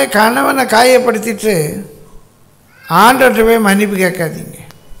 பிரியமானவர்களே, கணவனை காயப்படுத்திட்டு ஆண்டவர்கிட்ட போய் மன்னிப்பு கேட்காதீங்க.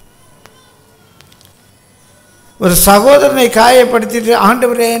 ஒரு சகோதரனை காயப்படுத்திட்டு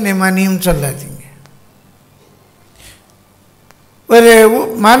ஆண்டவரே என்னை மன்னியும் சொல்லாதீங்க. ஒரு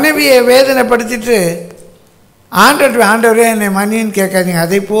மனைவியை வேதனைப்படுத்திட்டு ஆண்டவரே என்னை மன்னின்னு கேட்காதீங்க.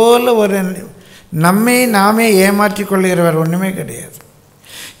 அதே போல் ஒரு நாமே ஏமாற்றி கொள்கிறவர் ஒன்றுமே கிடையாது.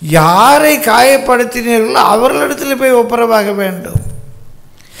 யாரை காயப்படுத்தினீர்களோ அவர்களிடத்தில் போய் ஒப்புரவாக வேண்டும்.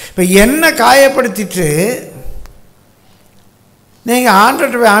 இப்போ என்ன காயப்படுத்திட்டு நீங்கள்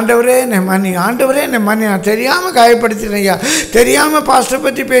ஆண்டவரே என்னை மன்னி, நான் தெரியாமல் காயப்படுத்திட்டேன் ஐயா, தெரியாமல் பாஸ்டர்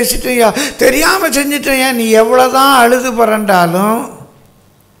பற்றி பேசிட்டேன் ஐயா, தெரியாமல் செஞ்சிட்டேன். நீ எவ்வளோ தான் அழுது புரண்டாலும்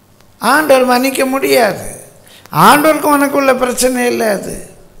ஆண்டவர் மன்னிக்க முடியாது. ஆண்டவருக்கும் உனக்குள்ள பிரச்சனை இல்லை. அது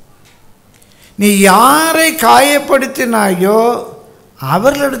நீ யாரை காயப்படுத்தினாயோ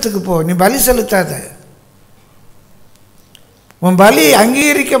அவர்களிடத்துக்கு போ. நீ பலி செலுத்தாத, உன் பலி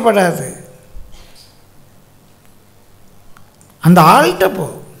அங்கீகரிக்கப்படாது. அந்த ஆள்கிட்ட போ.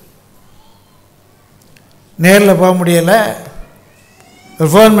 நேரில் போக முடியலை, ஒரு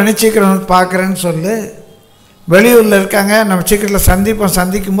ஃபோன் பண்ணி சீக்கிரம் வந்து பார்க்குறேன்னு சொல்லு. வெளியூரில் இருக்காங்க, நம்ம சீக்கிரத்தில்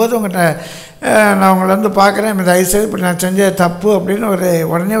சந்திக்கும்போது உங்கள்கிட்ட நான் உங்களை வந்து பார்க்குறேன், தயவுசெய்து இப்படி நான் செஞ்ச தப்பு அப்படின்னு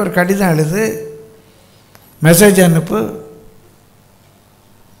உடனே ஒரு கடிதம் எழுது, மெசேஜ் அனுப்பு,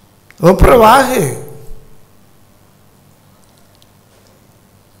 ஒப்புரவாகு.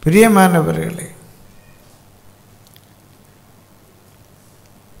 பிரியமானவர்களே,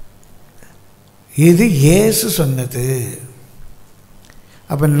 இது இயேசு சொன்னது.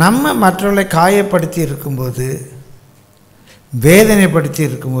 அப்போ நம்ம மற்றவர்களை காயப்படுத்தி இருக்கும்போது, வேதனைப்படுத்தி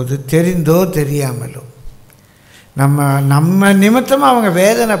இருக்கும்போது, தெரிந்தோ தெரியாமலோ நம்ம நிமித்தமாக அவங்க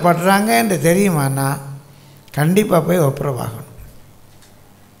வேதனைப்படுறாங்க என்று தெரியுமானா கண்டிப்பாக போய் ஒப்புரவாகணும்.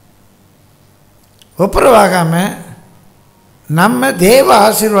 ஒப்புரவாகாமல் நம்ம தேவ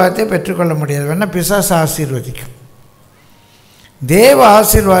ஆசீர்வாதத்தை பெற்றுக்கொள்ள முடியாது. வேணால் பிசாசு ஆசீர்வதிக்கும், தேவ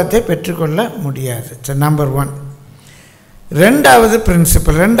ஆசீர்வாதத்தை பெற்றுக்கொள்ள முடியாது. நம்பர் 1. 2வது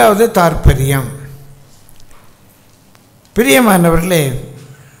பிரின்சிபல், 2வது தாற்பயம். பிரியமானவர்களே,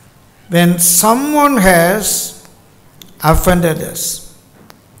 when someone has offended us,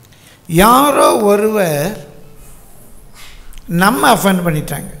 யாரோ ஒருவர் நம்ம அஃபெண்ட்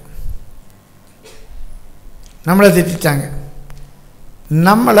பண்ணிட்டாங்க, நம்மளை திட்டாங்க,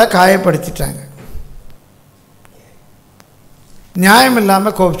 நம்மளை காயப்படுத்திட்டாங்க, நியாயம்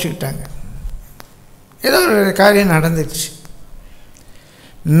இல்லாமல் கோபிச்சுக்கிட்டாங்க, ஏதோ ஒரு காரியம் நடந்துச்சு,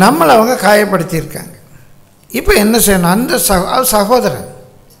 நம்மளை அவங்க காயப்படுத்தியிருக்காங்க. இப்போ என்ன செய்யணும்? அந்த சகோதரன்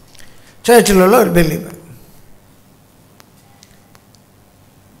சர்ச்சில் உள்ள ஒரு பிலீவர்,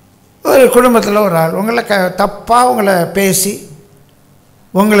 ஒரு குடும்பத்தில் ஒரு ஆள் உங்களை தப்பாக உங்களை பேசி,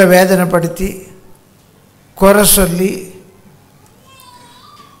 உங்களை வேதனைப்படுத்தி, குறை சொல்லி,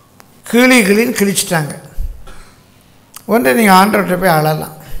 கிளின்னு கிழிச்சிட்டாங்க. ஒன்று நீங்கள் ஆண்டவர்கிட்ட போய்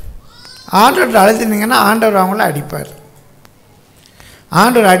அழலாம். ஆண்டவர்கிட்ட அழுத்தினீங்கன்னா ஆண்டவர் அவங்கள அடிப்பார்.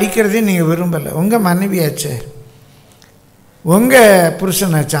 ஆண்டவர் அடிக்கிறதையும் நீங்கள் விரும்பலை. உங்கள் மனைவியாச்சு, உங்கள்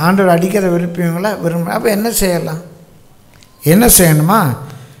புருஷனாச்சு, ஆண்டவர் அடிக்கிறத விரும்புவீங்களா? விரும்ப. அப்போ என்ன செய்யலாம்? என்ன செய்யணுமா?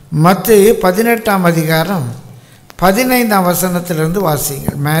 மத்தேயு 18ஆம் அதிகாரம் 15ஆம் வசனத்திலிருந்து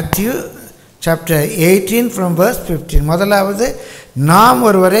வாசிங்கள். Matthew chapter 18 from verse 15. முதலாவது, நாம்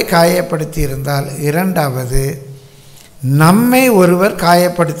ஒருவரை காயப்படுத்தி இருந்தால். இரண்டாவது, நம்மை ஒருவர்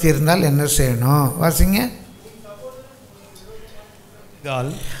காயப்படுத்தி இருந்தால் என்ன செய்யணும்? வாசிங்க.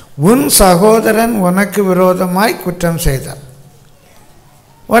 உன் சகோதரன் உனக்கு விரோதமாய் குற்றம் செய்தார்.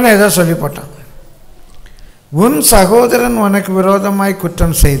 உன்னை ஏதோ சொல்லி போட்டான். உன் சகோதரன் உனக்கு விரோதமாய்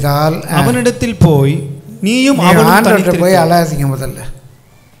குற்றம் செய்தால் அவனிடத்தில் போய் நீயும் ஆண்டவர்கிட்ட போய் அழாதீங்க. முதல்ல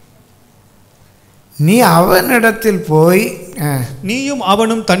நீ அவனிடத்தில் போய் நீயும்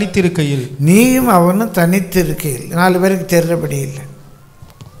அவனும் தனித்திருக்கையில், நீயும் அவனும் தனித்திருக்கையில், 4 பேருக்கு தெரிறபடி இல்லை.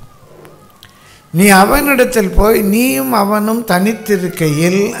 நீ அவனிடத்தில் போய் நீயும் அவனும்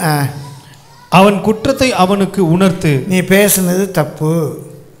தனித்திருக்கையில் அவன் குற்றத்தை அவனுக்கு உணர்த்து. நீ பேசுனது தப்பு,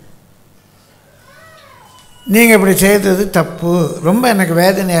 நீங்கள் இப்படி செய்தது தப்பு, ரொம்ப எனக்கு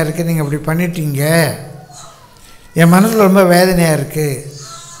வேதனையாக இருக்குது, நீங்கள் இப்படி பண்ணிட்டீங்க, என் மனசில் ரொம்ப வேதனையாக இருக்குது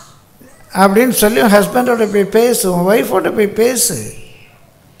அப்படின்னு சொல்லி உன் ஹஸ்பண்டோட போய் பேசு, உன் ஒய்ஃபோட போய் பேசு,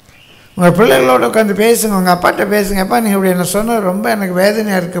 உங்கள் பிள்ளைகளோட உட்காந்து பேசுங்க, உங்கள் அப்பாட்ட பேசுங்க. அப்பா நீங்கள் இப்படி என்ன சொன்னால் ரொம்ப எனக்கு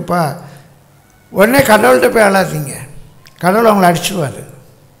வேதனையாக இருக்குப்பா. உடனே கடவுள்கிட்ட போய் அழாதீங்க. கடவுள் அவங்கள அடிச்சுடுவார்.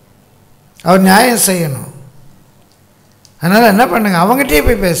 அவர் நியாயம் செய்யணும். அதனால் என்ன பண்ணுங்க, அவங்ககிட்டயே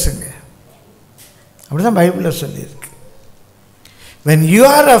போய் பேசுங்க. அப்படி தான் பைபிளில் சொல்லியிருக்கு. when you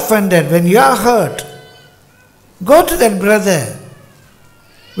are offended, when you are hurt, go to that brother.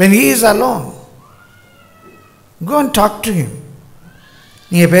 when he is alone, go and talk to him.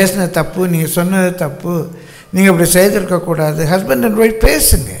 நீங்கள் பேசினது தப்பு, நீங்கள் சொன்னது தப்பு, நீங்கள் இப்படி செய்திருக்கக்கூடாது. ஹஸ்பண்ட் அண்ட் ஒய்ஃப்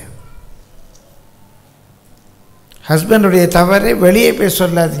பேசுங்க. ஹஸ்பண்டுடைய தவறை வெளியே போய்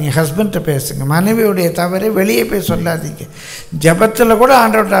சொல்லாதீங்க, ஹஸ்பண்ட்டை பேசுங்க. மனைவியுடைய தவறை வெளியே போய் சொல்லாதீங்க. ஜபத்தில் கூட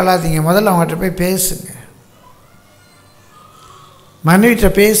ஆண்டவர்கிட்ட அழாதீங்க, முதல்ல அவங்ககிட்ட போய் பேசுங்க. மனைவிட்ட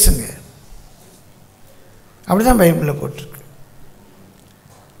பேசுங்க. அப்படி தான் பைபிளில் போட்டிருக்கு.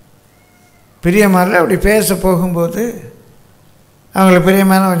 பிரியமான அப்படி பேச போகும்போது அவங்களுக்கு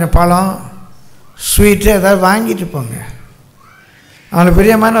பிரியமான கொஞ்சம் பழம், ஸ்வீட்டு ஏதாவது வாங்கிட்டு போங்க. அவங்களுக்கு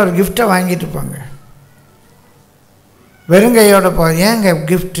பிரியமான ஒரு கிஃப்டை வாங்கிட்டு போங்க. வெறுங்கையோட ஏங்க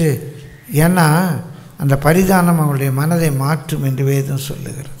கிஃப்ட்டு? ஏன்னா அந்த பரிதானம் அவங்களுடைய மனதை மாற்றும் என்று வேதம்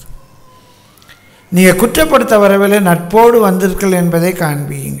சொல்லுகிறது. நீங்கள் குற்றப்படுத்த வரவில்லை, நட்போடு வந்தீர்கள் என்பதை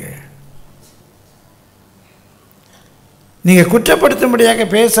காண்பியுங்க. நீங்கள் குற்றப்படுத்தும்படியாக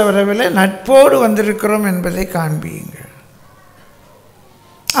பேச வரவில்லை, நட்போடு வந்திருக்கிறோம் என்பதை காண்பியுங்க.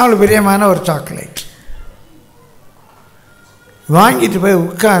 அவங்களுக்கு பிரியமான ஒரு சாக்லேட் வாங்கிட்டு போய்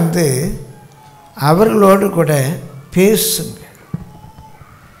உட்கார்ந்து அவர்களோடு கூட பேசுங்க.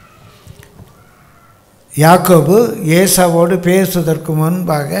 யாக்கோபு ஏசாவோடு பேசுவதற்கு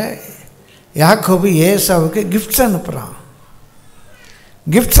முன்பாக யாக்கோபு ஏசாவுக்கு கிஃப்ட்ஸ் அனுப்புகிறான்.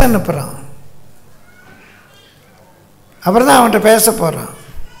 அப்புறம் தான் அவன்கிட்ட பேச போகிறான்.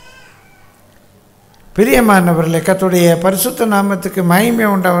 பிரியமானவர்களே, கர்த்தருடைய பரிசுத்த நாமத்துக்கு மகிமை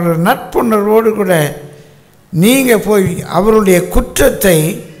உண்டான நட்புணர்வோடு கூட நீங்கள் போய் அவருடைய குற்றத்தை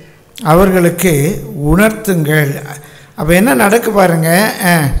அவர்களுக்கு உணர்த்துங்கள். அப்போ என்ன நடக்கு பாருங்க.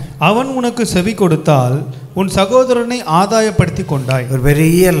 அவன் உனக்கு செவி கொடுத்தால் உன் சகோதரனை ஆதாயப்படுத்தி கொண்டாய். ஒரு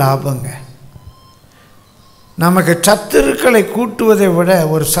பெரிய லாபங்க. நமக்கு சத்துருக்களை கூட்டுவதை விட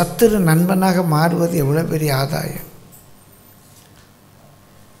ஒரு சத்துரு நண்பனாக மாறுவது எவ்வளோ பெரிய ஆதாயம்.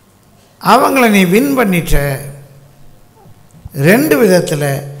 அவங்கள நீ வின் பண்ணிட்ட. 2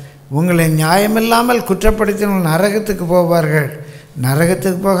 விதத்தில். உங்களை நியாயமில்லாமல் குற்றப்படுத்தினவர்கள் நரகத்துக்கு போவார்கள்,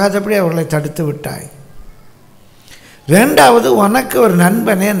 நரகத்துக்கு போகாதபடி அவர்களை தடுத்து விட்டாய். 2வது, உனக்கு ஒரு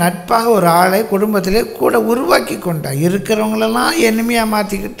நண்பனே, நட்பாக ஒரு ஆளை குடும்பத்திலே கூட உருவாக்கி கொண்டாய். இருக்கிறவங்களெல்லாம் எளிமையாக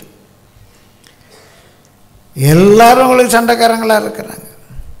மாற்றிக்கிட்டு எல்லாரும் உங்களுக்கு சண்டைக்காரங்களாக இருக்கிறாங்க.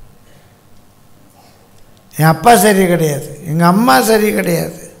 என் அப்பா சரி கிடையாது, எங்கள் அம்மா சரி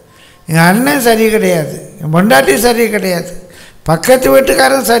கிடையாது, எங்கள் அண்ணன் சரி கிடையாது, என் பொண்டாட்டி சரி கிடையாது, பக்கத்து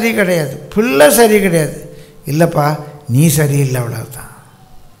வீட்டுக்காரன் சரி கிடையாது, பிள்ளை சரி கிடையாது. இல்லைப்பா, நீ சரியில்லை, அவ்வளவுதான்.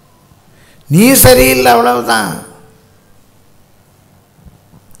 நீ சரியில்லை, அவ்வளவுதான்.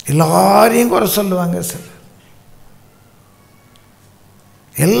 எல்லாரையும் குறை சொல்லுவாங்க சார்.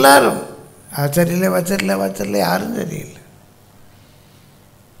 எல்லாரும் வச்சிடல யாரும் சரியில்லை.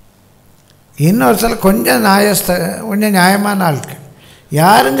 இன்னொரு சில கொஞ்சம் கொஞ்சம் நியாயமான ஆட்கள்,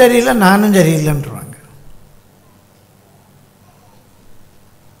 யாரும் சரியில்லை நானும் சரியில்லைன்றாங்க.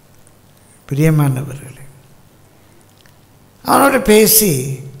 பிரியமானவர்களே, அவனோட பேசி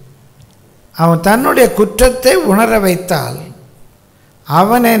அவன் தன்னுடைய குற்றத்தை உணர வைத்தால்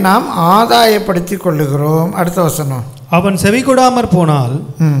அவனை நாம் ஆதாயப்படுத்தி கொள்ளுகிறோம். அடுத்த வசனம், அவன் செவிகொடாமற் போனால்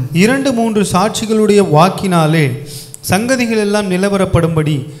 2-3 சாட்சிகளுடைய வாக்கினாலே சங்கதிகள் எல்லாம்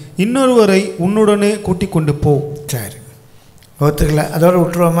நிலவரப்படும்படி இன்னொருவரை உன்னுடனே கூட்டிக் கொண்டு போ. சரி, ஒத்துக்கல, அதோடு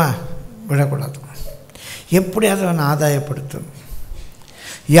விட்டுருவோமா? விடக்கூடாது. எப்படியாவது அவனை ஆதாயப்படுத்தணும்.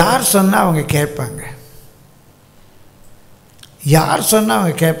 யார் சொன்னால் அவங்க கேட்பாங்க, யார் சொன்னால்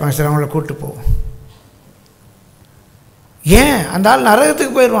அவங்க கேட்பாங்க. சரி, அவங்கள கூப்பிட்டு போவோம். ஏன் அந்த ஆள்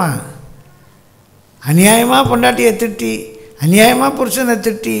நரகத்துக்கு போயிடுவான்? அநியாயமாக பொண்டாட்டியை திட்டி, அநியாயமாக புருஷனை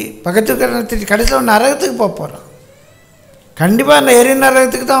திட்டி, பக்கத்துக்காரனை திட்டி, கடைசியில் அவன் நரகத்துக்கு போக போகிறான். கண்டிப்பாக அந்த எரி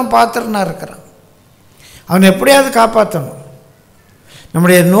நரகத்துக்கு தான் அவன் பாத்திரனா இருக்கிறான். அவனை எப்படியாவது காப்பாற்றணும்.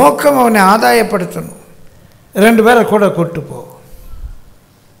 நம்முடைய நோக்கம் அவனை ஆதாயப்படுத்தணும். 2 பேரை கூட கூப்பிட்டு போ.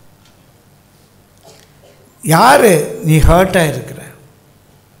 யார் நீ ஹர்ட்டாக இருக்கிற,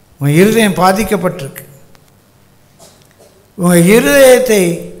 உன் இருதயம் பாதிக்கப்பட்டிருக்கு, உங்கள் இருதயத்தை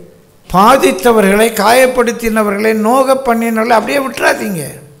பாதித்தவர்களை, காயப்படுத்தினவர்களை, நோக பண்ணினவர்களை அப்படியே விட்டுறாதீங்க.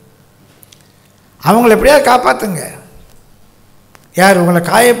 அவங்கள எப்படியாவது காப்பாற்றுங்க. யார் உங்களை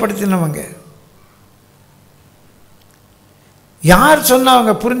காயப்படுத்தினவங்க, யார் சொன்னால்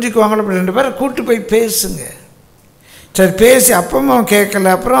அவங்க புரிஞ்சுக்குவாங்களோ அப்படி 2 பேரை கூப்பிட்டு போய் பேசுங்க. சரி, பேசி அப்பவும் அவன்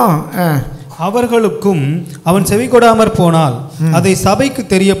கேட்கல, அப்புறம் அவர்களுக்கும் அவன் செவிகொடாமற் போனால் அதை சபைக்கு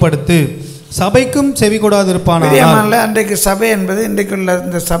தெரியப்படுத்து, சபைக்கும் செவிகொடாதிருப்பானால். அன்றைக்கு சபை என்பது இன்றைக்குள்ள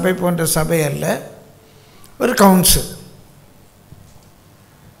இந்த சபை போன்ற சபை அல்ல, ஒரு கவுன்சில்.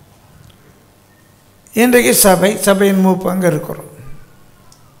 இன்றைக்கு சபையின் மூப்பங்க இருக்கிறோம்.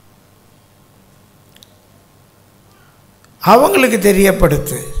 அவங்களுக்கு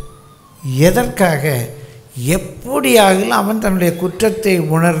தெரியப்படுத்து. எதற்காக? எப்படியாகிலும் அவன் தன்னுடைய குற்றத்தை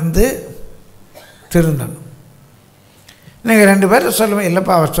உணர்ந்து திருந்தணும். நீங்கள் 2 பேரை சொல்லுவேன்,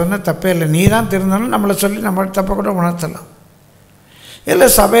 இல்லைப்பா அவர் சொன்ன தப்பே இல்லை, நீ தான் திருந்தணும், நம்மளை சொல்லி நம்மளை தப்பை கூட உணர்த்தலாம். இல்லை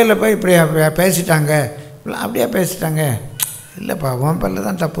சபையில் போய் இப்படி பேசிட்டாங்க, அப்படியே பேசிட்டாங்க, இல்லைப்பா உன் பல்ல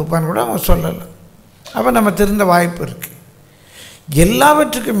தான் தப்புப்பான்னு கூட அவன் சொல்லலாம். அப்போ நம்ம திருந்த வாய்ப்பு இருக்குது.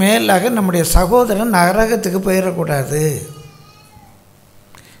 எல்லாவற்றுக்கும் மேலாக நம்முடைய சகோதரன் நரகத்துக்கு போயிடக்கூடாது.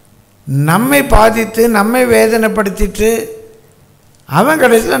 நம்மை பாதித்து நம்மை வேதனைப்படுத்திட்டு அவன்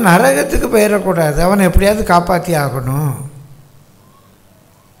கடைசியில் நரகத்துக்கு போயிடக்கூடாது. அவனை எப்படியாவது காப்பாற்றி ஆகணும்.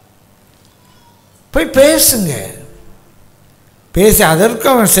 போய் பேசுங்க. பேசி அதற்கு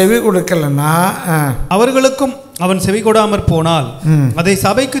அவன் செவி கொடுக்கலன்னா, அவர்களுக்கும் அவன் செவி கொடாமற் போனால் அதை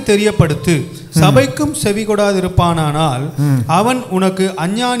சபைக்கு தெரியப்படுத்து, சபைக்கும் செவி கொடாதிருப்பானால் அவன் உனக்கு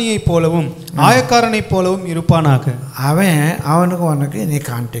அஞ்ஞானியைப் போலவும் ஆயக்காரனைப் போலவும் இருப்பானாக. அவனுக்கு உனக்கு நீ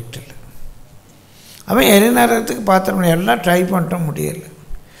கான்டாக்ட் இல்லை. அவன் எரிநரகத்துக்கு பாத்திரம் எல்லாம் ட்ரை பண்ண முடியலை.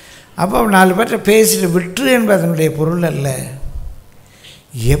 அப்போ 4 பேர்கிட்ட பேசிட்டு விட்டு என்பதனுடைய பொருள் அல்ல.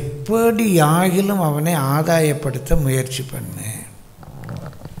 எப்படி ஆகிலும் அவனை ஆதாயப்படுத்த முயற்சி பண்ணு.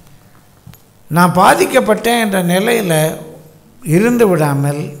 நான் பாதிக்கப்பட்டேன் என்ற நிலையில் இருந்து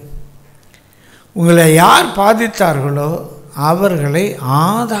விடாமல் உங்களை யார் பாதித்தார்களோ அவர்களை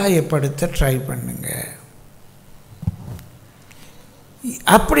ஆதாயப்படுத்த ட்ரை பண்ணுங்க.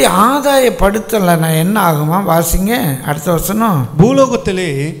 அப்படி ஆதாயப்படுத்தலைன்னா என்ன ஆகுமா? வாசிங்க அடுத்த வசனம். பூலோகத்திலே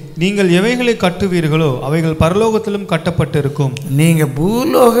நீங்கள் எவைகளை கட்டுவீர்களோ அவைகள் பரலோகத்திலும் கட்டப்பட்டிருக்கும். நீங்கள்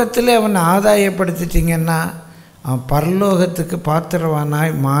பூலோகத்திலே அவனை ஆதாயப்படுத்திட்டீங்கன்னா அவன் பரலோகத்துக்கு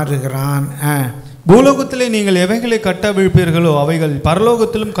பாத்திரவானாய் மாறுகிறான். பூலோகத்திலே நீங்கள் எவைகளை கட்டவிழ்ப்பீர்களோ அவைகள்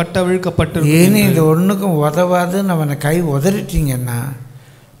பரலோகத்திலும் கட்டவிழ்க்கப்பட்டிருக்கும். ஏன்னு இது ஒன்றுக்கும் உதவாதுன்னு அவனை கை உதறிட்டீங்கன்னா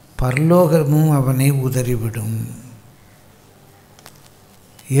பரலோகமும் அவனை உதறிவிடும்.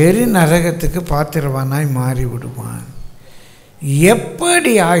 எரி நரகத்துக்கு பாத்திரவானாய் மாறிவிடுவான்.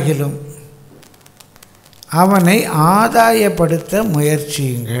 எப்படி ஆகிலும் அவனை ஆதாயப்படுத்த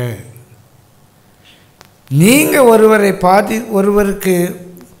முயற்சியுங்கள். நீங்கள் ஒருவருடைய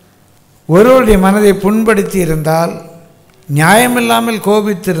மனதை புண்படுத்தி இருந்தால், நியாயமில்லாமல்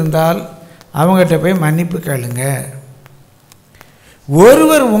கோபித்திருந்தால் அவங்ககிட்ட போய் மன்னிப்பு கேளுங்க.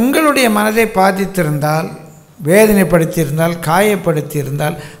 ஒருவர் உங்களுடைய மனதை பாதித்திருந்தால், வேதனைப்படுத்தியிருந்தால்,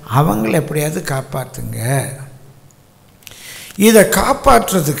 காயப்படுத்தியிருந்தால் அவங்கள எப்படியாவது காப்பாற்றுங்க. இதை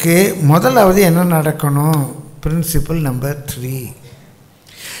காப்பாற்றுறதுக்கு முதலாவது என்ன நடக்கணும்? Principal number 3.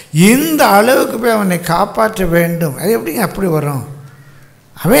 இந்த அளவுக்கு போய் அவனை காப்பாற்ற வேண்டும். அது எப்படிங்க அப்படி வரும்?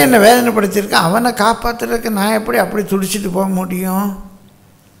 அவன் என்னை வேதனைப்படுத்தியிருக்கான், அவனை காப்பாற்றுறதுக்கு நான் எப்படி அப்படி துடிச்சிட்டு போக முடியும்?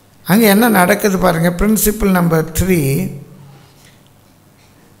 அங்கே என்ன நடக்குது பாருங்கள். Principal number 3.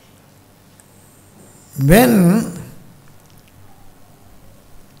 When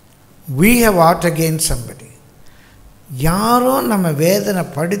we have ought against somebody, யாரோ நம்ம வேதனை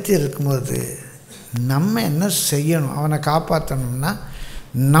படுத்தி இருக்கும்போது நம்ம என்ன செய்யணும்? அவனை காப்பாற்றணும்னா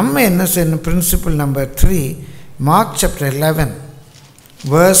நம்ம என்ன செய்யணும்? Principal number 3, mark chapter 11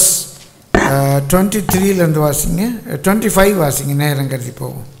 verse 23லேருந்து வாசிங்க, 25 வாசிங்க, நேரம் கருதி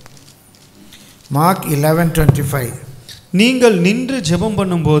போவோம். மார்க் 11:25. நீங்கள் நின்று ஜெபம்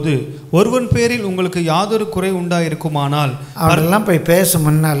பண்ணும்போது ஒருவன் பேரில் உங்களுக்கு யாதொரு குறை உண்டாயிருக்குமானால், அவரெல்லாம் போய் பேச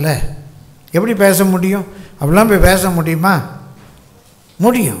முன்னால எப்படி பேச முடியும்? அப்படிலாம் போய் பேச முடியுமா?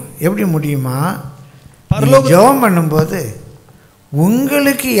 முடியும். எப்படி முடியுமா? ஜெபம் பண்ணும்போது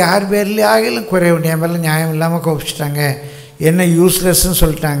உங்களுக்கு யார் பேர்லேயே ஆகிலும் குறை உடைய மேலே நியாயம் இல்லாமல் கோபிச்சிட்டாங்க, என்ன யூஸ்லெஸ்ன்னு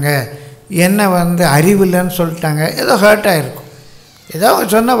சொல்லிட்டாங்க, என்ன அறிவு இல்லைன்னு சொல்லிட்டாங்க, ஏதோ ஹர்ட் ஆகிருக்கும், ஏதோ அவங்க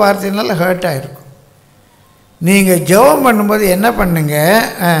சொன்ன வார்த்தையினால ஹர்ட் ஆகிருக்கும். நீங்கள் ஜெபம் பண்ணும்போது என்ன பண்ணுங்க?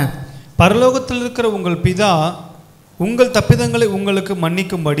 பரலோகத்தில் இருக்கிற உங்கள் பிதா உங்கள் தப்பிதங்களை உங்களுக்கு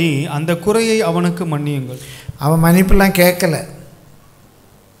மன்னிக்கும்படி அந்த குறையை அவனுக்கு மன்னியுங்கள். அவன் மன்னிப்பெல்லாம் கேட்கல.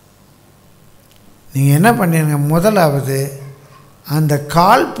 நீங்கள் என்ன பண்ணிடுங்க? முதலாவது அந்த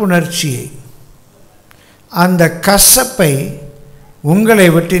காழ்ப்புணர்ச்சியை, அந்த கசப்பை உங்களை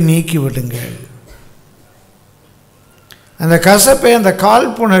விட்டு நீக்கி விடுங்கள். அந்த கசப்பை, அந்த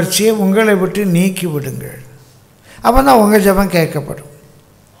காழ்ப்புணர்ச்சியை உங்களை விட்டு நீக்கி விடுங்கள். அப்போ தான் உங்கள் ஜெபம் கேட்கப்படும்.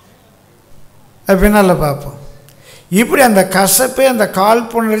 அது பின்னால் பார்ப்போம். இப்படி அந்த கசப்பை, அந்த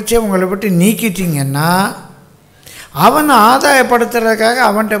காழ்ப்புணர்ச்சியை உங்களை விட்டு நீக்கிட்டீங்கன்னா அவனை ஆதாயப்படுத்துறதுக்காக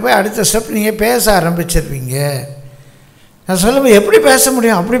அவன்கிட்ட போய் அடுத்த ஸ்டெப் நீங்கள் பேச ஆரம்பிச்சிருவீங்க. நான் சொல்லுவேன், எப்படி பேச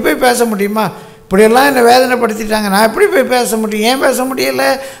முடியும்? அப்படி போய் பேச முடியுமா? இப்படியெல்லாம் என்னை வேதனைப்படுத்திட்டாங்க, நான் எப்படி போய் பேச முடியும்? ஏன் பேச முடியலை?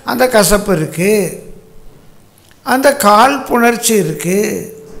 அந்த கசப்பு இருக்குது, அந்த காழ்ப்புணர்ச்சி இருக்குது,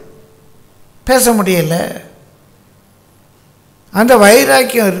 பேச முடியலை. அந்த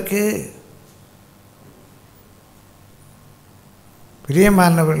வைராக்கியம் இருக்குது.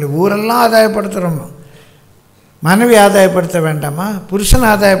 பிரியமானவர்கள், ஊரெல்லாம் ஆதாயப்படுத்துகிறோம். மனைவி ஆதாயப்படுத்த வேண்டாமா? புருஷனை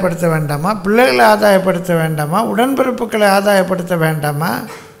ஆதாயப்படுத்த வேண்டாமா? பிள்ளைகளை ஆதாயப்படுத்த வேண்டாமா? உடன்பிறப்புகளை ஆதாயப்படுத்த வேண்டாமா?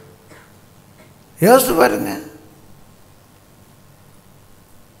 யோசித்து பாருங்க.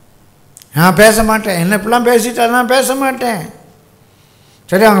 நான் பேச மாட்டேன், என்ன இப்படிலாம் பேசிட்டா நான் பேச மாட்டேன்.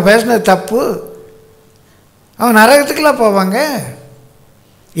 சரி, அவங்க பேசினது தப்பு. அவங்க நரகத்துக்குலாம் போவாங்க,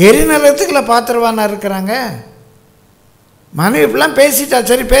 எரிநரகத்துக்குலாம் பாத்திரவானா இருக்கிறாங்க. மனைவி இப்படிலாம் பேசிட்டா,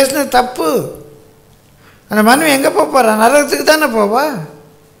 சரி பேசினது தப்பு. அந்த மனைவி எங்கே போகிறா? நரகத்துக்கு தானே போவா.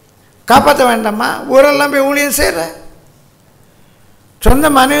 காப்பாற்ற வேண்டாமா? ஊரெல்லாம் போய் ஊழியம் செய்கிற சொந்த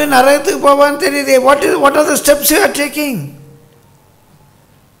மனைவி நரகத்துக்கு போவான்னு தெரியுது. What are the steps you are taking?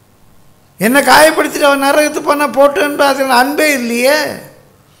 என்ன காயப்படுத்திட்டு அவன் நரகத்துக்கு போனால் போட்டுன்னு அதில் அன்பே இல்லையே.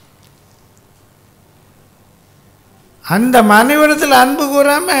 அந்த மனைவிடத்தில் அன்பு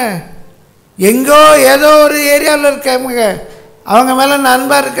கூறாமல் எங்கோ ஏதோ ஒரு ஏரியாவில் இருக்கவங்க அவங்க மேலே நான்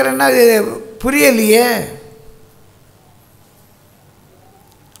அன்பாக இருக்கிறேன்னா அது புரியலையே.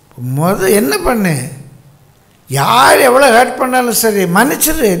 என்ன பண்ணு? யார் எவ்வளோ ஹர்ட் பண்ணாலும் சரி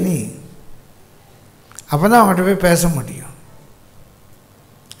மன்னிச்சிடு நீ. அப்போ தான் அவங்கள்ட்ட போய் பேச முடியும்.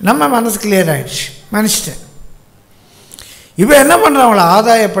 நம்ம மனசு கிளியர் ஆகிடுச்சு, மன்னிச்சிட்டேன். இப்போ என்ன பண்ணுறேன்? அவங்கள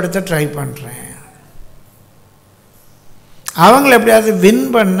ஆதாயப்படுத்த ட்ரை பண்ணுறேன், அவங்கள எப்படியாவது வின்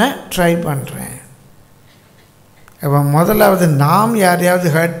பண்ண ட்ரை பண்ணுறேன். இப்போ முதலாவது நாம் யாரையாவது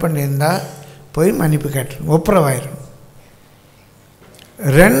ஹர்ட் பண்ணியிருந்தால் போய் மன்னிப்பு கேட்டுருணும், ஒப்புரவாயிரும்.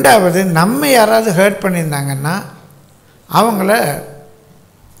 ரெண்டாவது, நம்ம யாராவது ஹர்ட் பண்ணியிருந்தாங்கன்னா அவங்க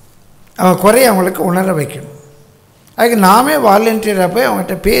குறைய அவங்களுக்கு உணர வைக்கணும். அதுக்கு நாமே வாலண்டியராக போய்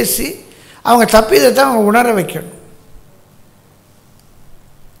அவங்ககிட்ட பேசி அவங்க தப்பியதை அவங்க உணர வைக்கணும்.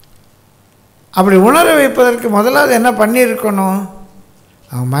 அப்படி உணர வைப்பதற்கு முதலாவது என்ன பண்ணியிருக்கணும்?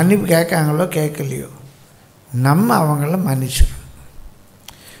 அவங்க மன்னிப்பு கேட்காங்களோ கேட்கலையோ நம்ம அவங்கள மன்னிச்சிடணும்.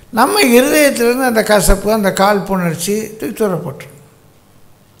 நம்ம இருதயத்திலேருந்து அந்த கசப்பு, அந்த காழ்ப்புணர்ச்சி தூரப்பட்டுரும்.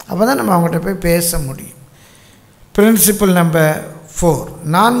 அப்போ தான் நம்ம அவங்ககிட்ட போய் பேச முடியும். பிரின்சிபல் நம்பர் 4,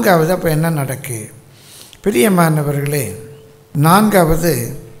 4வது. அப்போ என்ன நடக்கு? பிரியமானவர்களே, 4வது,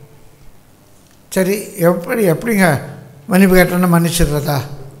 சரி எப்படிங்க மன்னிப்பு கேட்டோன்னா மன்னிச்சிடுறதா?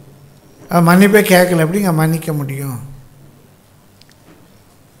 மன்னிப்பே கேட்கல, எப்படிங்க மன்னிக்க முடியும்?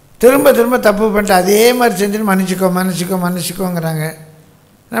 திரும்ப திரும்ப தப்பு பண்ணிட்டு அதே மாதிரி செஞ்சுட்டு மன்னிச்சிக்கோங்கிறாங்க.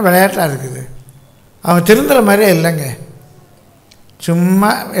 ஏன்னா விளையாட்டாக இருக்குது. அவங்க திருந்துற மாதிரியே இல்லைங்க.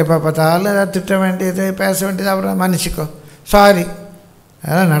 சும்மா எப்போ பார்த்தாலும் ஏதாவது திட்ட வேண்டியது, பேச வேண்டியது, அப்புறம் மன்னிச்சிக்கோ, சாரி,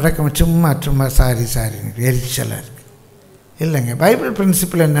 அதெல்லாம் நடக்கும். சும்மா சாரி எரிச்சலாக இருக்குது. இல்லைங்க, பைபிள்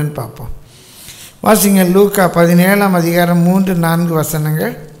பிரின்சிபல் என்னன்னு பார்ப்போம். வாசிங்க, லூக்கா 17ஆம் அதிகாரம் 3-4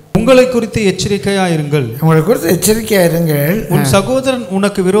 வசனங்கள். உங்களை குறித்து எச்சரிக்கையாயிருங்கள். உங்களை குறித்து எச்சரிக்கையாயிருங்கள். உன் சகோதரன்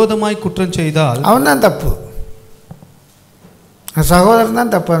உனக்கு விரோதமாய் குற்றம் செய்தால் அவன் தான் தப்பு, சகோதரன்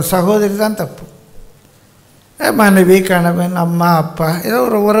தான் தப்பு, சகோதரி தான் தப்பு. மனைவி, கணவன், அம்மா, அப்பா, ஏதோ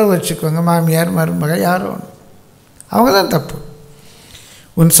ஒரு உறவு வச்சுக்கோங்க, மாமியார், மருமக, யாரோ ஒன்று, அவங்க தான் தப்பு.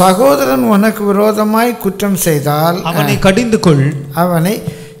 உன் சகோதரன் உனக்கு விரோதமாய் குற்றம் செய்தால் அவனை கடிந்து கொள். அவனை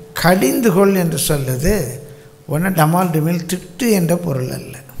கடிந்து கொள் என்று சொல்லுது ஒன்று டமால் டிமில் திட்டு என்ற பொருள்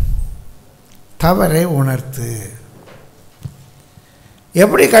அல்ல, தவறை உணர்த்து.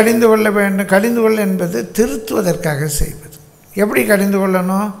 எப்படி கடிந்து கொள்ள வேண்டும்? கடிந்து கொள்ள என்பது திருத்துவதற்காக செய்வது. எப்படி கடிந்து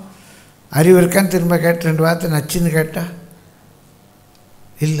கொள்ளணும்? அறிவு இருக்கான்னு திரும்ப கேட்டு 2 வார்த்தை நச்சுன்னு கேட்டா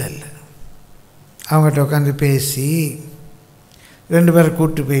இல்லை, அவங்ககிட்ட உட்காந்து பேசி 2 பேரை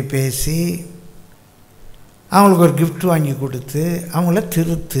கூப்பிட்டு போய் பேசி அவங்களுக்கு ஒரு கிஃப்ட் வாங்கி கொடுத்து அவங்கள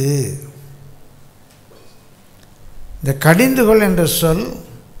திருத்து. இந்த கடிந்துகொள் என்ற சொல்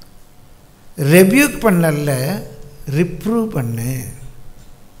ரெபியூக் பண்ணல, ரிப்ரூவ் பண்ணு.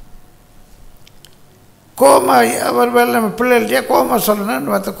 கோமா அவர் வேலை நம்ம பிள்ளைகள்கிட்டே கோமா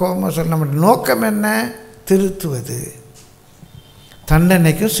சொல்லணும்னு பார்த்த கோமா சொல்ல, நம்ம நோக்கம் என்ன? திருத்துவது.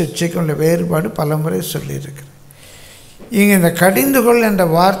 தண்டனைக்கும் சிக்ஷைக்கும் உள்ள வேறுபாடு பலமுறை சொல்லியிருக்கிறேன். இங்கே இந்த கடிந்துகொள் என்ற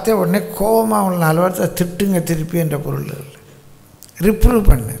வார்த்தை உடனே கோபமாக அவங்களை 4 வார்த்தை திட்டுங்க திருப்பி என்ற பொருள் இல்லை, ரிப்ரூவ்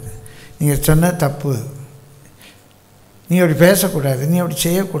பண்ணுது. நீங்கள் சொன்ன தப்பு, நீ அப்படி பேசக்கூடாது, நீ அப்படி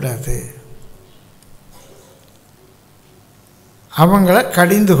செய்யக்கூடாது. அவங்கள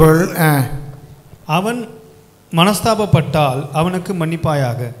கடிந்துகொள். அவன் மனஸ்தாபப்பட்டால் அவனுக்கு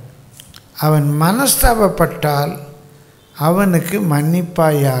மன்னிப்பாயாக. அவன் மனஸ்தாபப்பட்டால் அவனுக்கு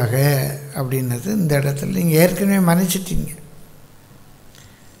மன்னிப்பாயாக அப்படின்னது இந்த இடத்துல நீங்கள் ஏற்கனவே மன்னிச்சிட்டீங்க,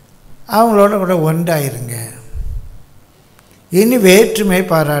 அவங்களோட கூட ஒன்றாயிருங்க. இனி வேற்றுமை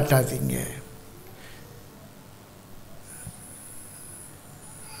பாராட்டாதீங்க.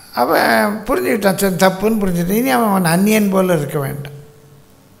 அவன் புரிஞ்சுக்கிட்டான், தப்புன்னு புரிஞ்சுட்டான். இனி அவன் அந்நியன் போல் இருக்க வேண்டாம்,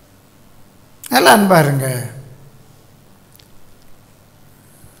 நல்லா அன்பாருங்க.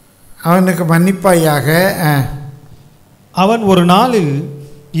 அவனுக்கு மன்னிப்பாயாக. அவன் ஒரு நாளில்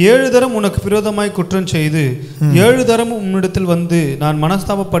 7 தரம் உனக்கு விரோதமாய் குற்றம் செய்து 7 தரம் உன்னிடத்தில் வந்து நான்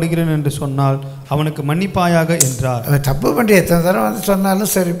மனஸ்தாபப்படுகிறேன் என்று சொன்னால் அவனுக்கு மன்னிப்பாயாக என்றார். அவன் தப்பு பண்ணி எத்தனை தரம் வந்து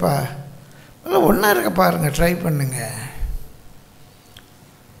சொன்னாலும் சரிப்பா, ஒன்றா இருக்க பாருங்கள், ட்ரை பண்ணுங்க.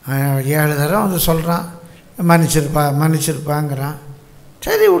 7 தரம் வந்து சொல்கிறான், மன்னிச்சிருப்பாங்கிறான்.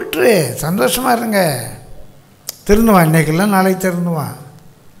 சரி விட்டுரு, சந்தோஷமாக இருங்க. திருந்துவான், இன்றைக்கெல்லாம் நாளைக்கு திருந்துவான்.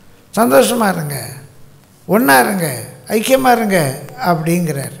 சந்தோஷமாக இருங்க, ஒன்றா இருங்க, ஐக்கியமாக இருங்க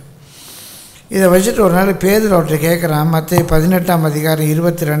அப்படிங்கிறார். இதை வச்சுட்டு ஒரு நாள் பேதுரு அவர்கிட்ட கேட்குறான். மத்தேயு 18ஆம் அதிகாரம்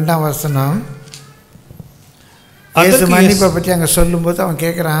 22ஆம் வசனம். இயேசு மன்னிப்பை பற்றி அங்கே சொல்லும்போது அவன்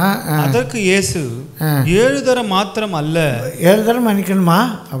கேட்குறான். அதற்கு இயேசு 7 தரம் மாத்திரம் அல்ல, 7 தரம் மன்னிக்கணுமா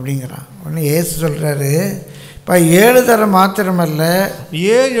அப்படிங்கிறான். உடனே இயேசு சொல்கிறாரு, இப்போ 7 தரம் மாத்திரம் அல்ல,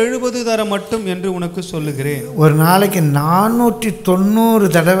 70 தரம் மட்டும் என்று உனக்கு சொல்லுகிறேன். ஒரு நாளைக்கு 490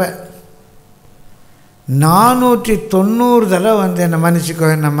 தடவை 490 தடவை வந்து என்னை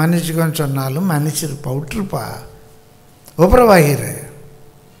மன்னிச்சிக்கோன்னு சொன்னாலும் மன்னிச்சிருப்பா, விட்டுருப்பா, ஒப்புரவாகிரு.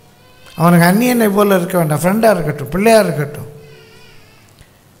 அவனுக்கு அந்நியனை போல் இருக்க வேண்டாம், ஃப்ரெண்டாக இருக்கட்டும், பிள்ளையாக இருக்கட்டும்.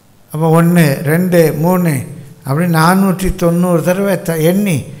 அப்போ 1 2 3 அப்படி 490 தடவை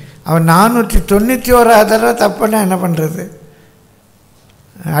எண்ணி அவன் 491 தடவை தப்புன்னா என்ன பண்ணுறது?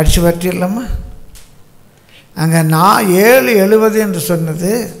 அடித்து வரட்டி இல்லாமா? அங்கே 770 என்று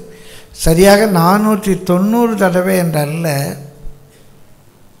சொன்னது சரியாக 490 தடவை என்றல்ல,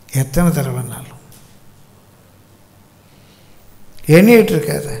 எத்தனை தடவைனாலும் எண்ணிட்டு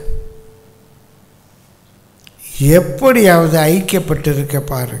இருக்காத. எப்படியாவது ஐக்கியப்பட்டிருக்க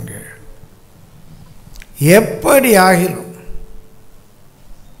பாருங்கள், எப்படி ஆகிலும்.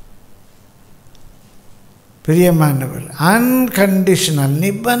 பிரியமானவர், அன்கண்டிஷனல்,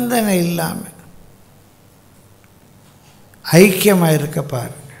 நிபந்தனை இல்லாமல் ஐக்கியமாக இருக்க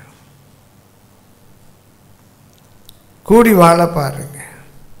பாருங்க, கூடி வாழ பாருங்க.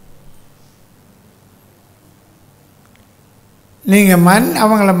 நீங்கள்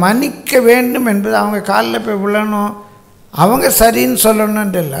அவங்கள மன்னிக்க வேண்டும் என்பது அவங்க காலில் போய் விழணும், அவங்க சரின்னு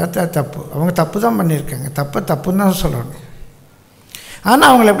சொல்லணுன்ட்டு இல்லை. அது தப்பு, அவங்க தப்பு தான் பண்ணியிருக்காங்க, தப்புன்னு தான் சொல்லணும். ஆனால்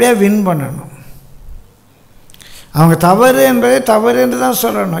அவங்கள எப்படியா வின் பண்ணணும். அவங்க தவறு என்பதை தவறு என்று தான்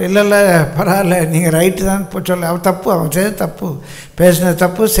சொல்லணும். இல்லை பரவாயில்ல, நீங்கள் ரைட்டு தான் சொல்ல. அவன் தப்பு, அவன் செய்தது தப்பு, பேசினது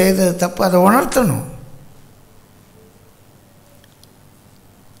தப்பு, செய்தது தப்பு, அதை உணர்த்தணும்.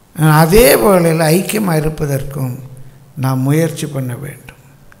 அதே போல ஐக்கியமாக இருப்பதற்கும் நாம் முயற்சி பண்ண வேண்டும்.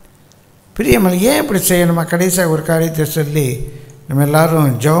 பிரியமல், ஏன் இப்படி செய்யணுமா? கடைசியாக ஒரு காரியத்தை சொல்லி நம்ம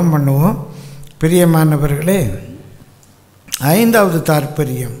எல்லோரும் ஜெபம் பண்ணுவோம். பிரியமானவர்களே, 5வது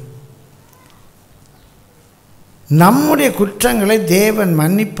தாற்பயம், நம்முடைய குற்றங்களை தேவன்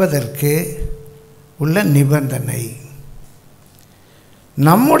மன்னிப்பதற்கு உள்ள நிபந்தனை.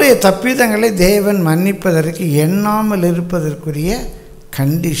 நம்முடைய தப்பிதங்களை தேவன் மன்னிப்பதற்கு எண்ணாமல் இருப்பதற்குரிய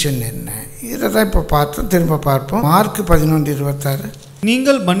கண்டிஷன் என்ன? இதை தான் இப்போ பார்த்தோம். திரும்ப பார்ப்போம். மார்க் 11:26.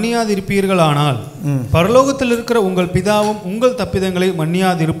 நீங்கள் மன்னியாதிருப்பீர்களானால் பரலோகத்தில் இருக்கிற உங்கள் பிதாவும் உங்கள் தப்பிதங்களை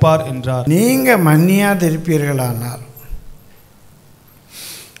மன்னியாதிருப்பார் என்றார். நீங்கள் மன்னியாதிருப்பீர்களானால்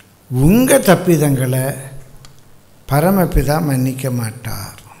உங்கள் தப்பிதங்களை பரமபிதா மன்னிக்க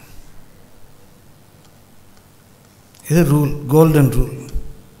மாட்டார். இது ரூல், கோல்டன் ரூல்.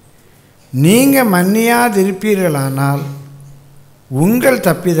 நீங்கள் மன்னியாதிருப்பீர்களானால் உங்கள்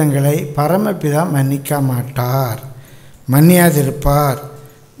தப்பிதங்களை பரமபிதா மன்னிக்க மாட்டார், மன்னியாதிருப்பார்.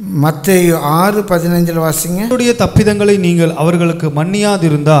 மத்தேயு 6:15 வாசிங்க. உங்களுடைய தப்பிதங்களை நீங்கள் அவர்களுக்கு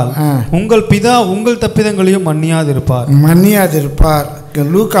மன்னியாதிருந்தால் உங்கள் பிதா உங்கள் தப்பிதங்களையும் மன்னியாதிருப்பார்.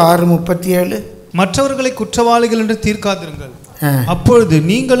 லூக்கா 6:37. மற்றவர்களை குற்றவாளிகள் என்று தீர்க்காதிருங்கள், அப்பொழுது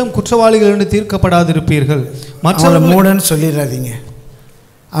நீங்களும் குற்றவாளிகள் என்று தீர்க்கப்படாதிருப்பீர்கள். மற்றவர்கள் மூடன்னு சொல்லிடாதீங்க,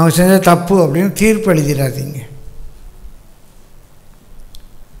 அவங்க செஞ்ச தப்பு அப்படின்னு தீர்ப்பு எழுதிடாதீங்க.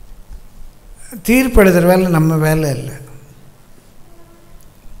 தீர்ப்பு எழுதுகிற வேலை நம்ம வேலை இல்லை.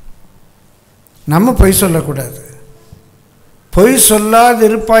 நம்ம பொய் சொல்லக்கூடாது. பொய் சொல்லாது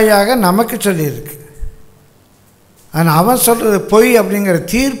இருப்பாயாக நமக்கு சொல்லியிருக்கு. ஆனால் அவன் சொல்கிறது பொய் அப்படிங்கிற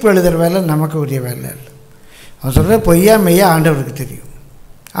தீர்ப்பு எழுதுகிற வேலை நமக்கு உரிய வேலை இல்லை. அவன் சொல்கிறது பொய்யா மெய்யா ஆண்டவருக்கு தெரியும்.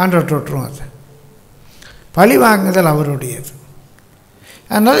 ஆண்டவர் விட்டுரும். அதை பழி வாங்குதல் அவருடையது.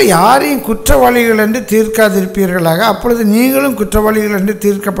 அதனால் யாரையும் குற்றவாளிகள் என்று தீர்க்காதிருப்பீர்களாக, அப்பொழுது நீங்களும் குற்றவாளிகள் என்று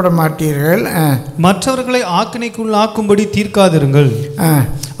தீர்க்கப்பட மாட்டீர்கள். மற்றவர்களை ஆக்கினைக்குள்ளாக்கும்படி தீர்க்காதிருங்கள்,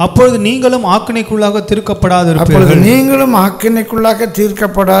 அப்பொழுது நீங்களும் ஆக்கினைக்குள்ளாக தீர்க்கப்படாதிருப்பீர்கள். நீங்களும் ஆக்கினைக்குள்ளாக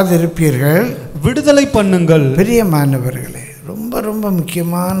தீர்க்கப்படாதிருப்பீர்கள். விடுதலை பண்ணுங்கள். பிரியமானவர்களே, ரொம்ப ரொம்ப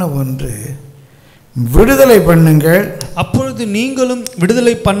முக்கியமான ஒன்று, விடுதலை பண்ணுங்கள், அப்பொழுது நீங்களும்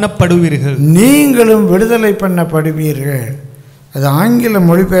விடுதலை பண்ணப்படுவீர்கள். நீங்களும் விடுதலை பண்ணப்படுவீர்கள். அது ஆங்கில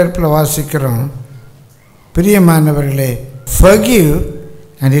மொழிபெயர்ப்பில் வாசிக்கிறோம். பிரியமானவர்களே, forgive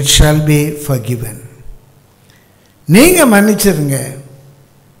and it shall be forgiven. நீங்கள் மன்னிச்சிருங்க,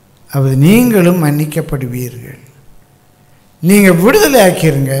 அது நீங்களும் மன்னிக்கப்படுவீர்கள். நீங்கள் விடுதலை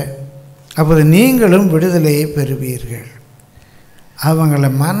ஆக்கிருங்க, அப்போது நீங்களும் விடுதலையை பெறுவீர்கள். அவங்கள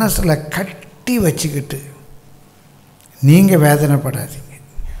மனசில் கட்டி வச்சுக்கிட்டு நீங்கள் வேதனைப்படாதீங்க.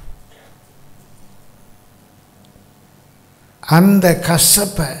 அந்த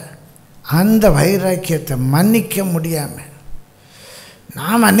கசப்பை, அந்த வைராக்கியத்தை மன்னிக்க முடியாமல்,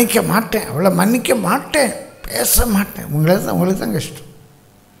 நான் மன்னிக்க மாட்டேன், அவளை மன்னிக்க மாட்டேன், பேச மாட்டேன், உங்களுக்கு தான் கஷ்டம்.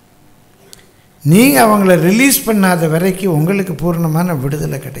 நீங்கள் அவங்கள ரிலீஸ் பண்ணாத வரைக்கும் உங்களுக்கு பூர்ணமான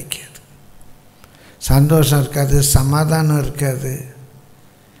விடுதலை கிடைக்காது. சந்தோஷம் இருக்காது, சமாதானம் இருக்காது.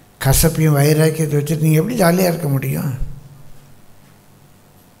 கசப்பையும் வைராக்கியத்தை வச்சுட்டு நீங்கள் எப்படி ஜாலியாக இருக்க முடியும்?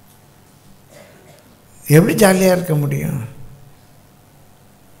 எப்படி ஜாலியாக இருக்க முடியும்?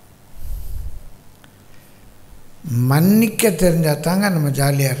 மன்னிக்க தெரிஞ்சால் தாங்க நம்ம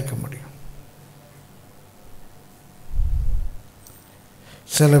ஜாலியாக இருக்க முடியும்.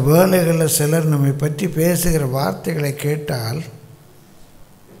 சில வேளைகளில் சிலர் நம்மை பற்றி பேசுகிற வார்த்தைகளை கேட்டால்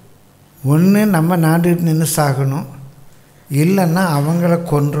ஒன்று நம்ம நாட்டுக்கு நின்று சாகணும், இல்லைன்னா அவங்கள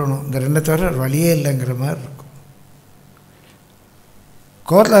கொன்றணும். இந்த ரெண்டை தவிர வழியே இல்லைங்கிற மாதிரி இருக்கும்.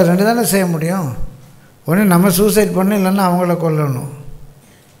 கோர்ட்டில் ரெண்டு தானே செய்ய முடியும். ஒன்று நம்ம சூசைட் பண்ணணும், இல்லைன்னா அவங்கள கொல்லணும்.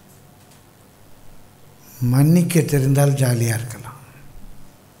 மன்னிக்க தெரிந்தால் ஜாலியாக இருக்கலாம்.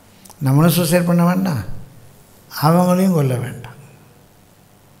 நம்மளும் சூசைட் பண்ண வேண்டாம், அவங்களையும் கொல்ல வேண்டாம்.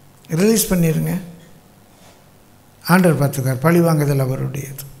 ரிலீஸ் பண்ணிடுங்க. ஆண்டவர் பார்த்துக்கார், பழி வாங்குதல்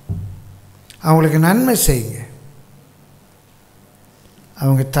அவருடையது. அவங்களுக்கு நன்மை செய்யுங்க.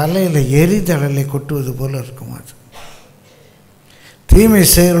 அவங்க தலையில் எரிதழலை கொட்டுவது போல் இருக்கும். அது தீமை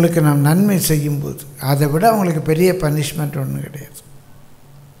செய்கிறவர்களுக்கு நாம் நன்மை செய்யும்போது அதை விட அவங்களுக்கு பெரிய பனிஷ்மெண்ட் ஒன்றும் கிடையாது.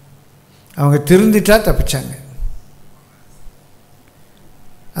 அவங்க திருந்திட்டா தப்பிச்சாங்க.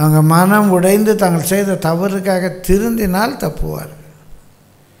 அவங்க மனம் உடைந்து தாங்கள் செய்த தவறுக்காக திருந்தினால் தப்புவார்,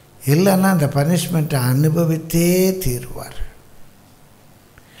 இல்லைன்னா அந்த பனிஷ்மெண்ட்டை அனுபவித்தே தீருவார்.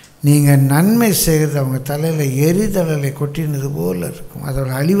 நீங்கள் நன்மை செய்கிறது அவங்க தலையில் எரிதழலை கொட்டினது போல் இருக்கும். அதோட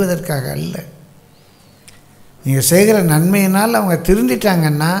அழிவதற்காக அல்ல. நீங்கள் செய்கிற நன்மையினால் அவங்க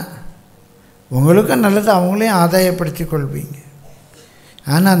திருந்திட்டாங்கன்னா உங்களுக்கும் நல்லது, அவங்களையும் ஆதாயப்படுத்தி கொள்வீங்க.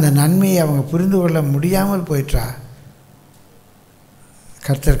 ஆனால் அந்த நன்மையை அவங்க புரிந்து கொள்ள முடியாமல் போயிட்டா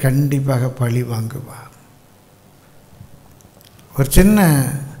கர்த்தர் கண்டிப்பாக பழி வாங்குவார். ஒரு சின்ன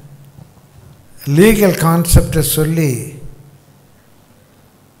லீகல் கான்செப்டை சொல்லி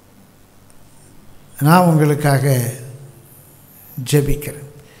நான் உங்களுக்காக ஜெபிக்கிறேன்.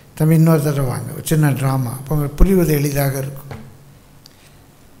 தம்பி இன்னொரு தடவை வாங்க. ஒரு சின்ன ட்ராமா, அப்போ உங்களுக்கு புரிவது எளிதாக இருக்கும்.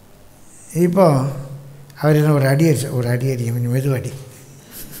 இப்போ அவர் என்ன ஒரு அடி கொஞ்சம் மெதுவடி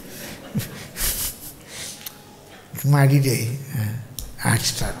சும்மா அடிடே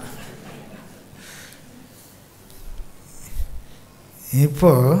அடிச்சிட்டார்.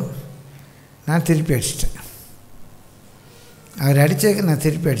 இப்போது நான் திருப்பி அடிச்சிட்டேன். அவர் அடித்ததுக்கு நான்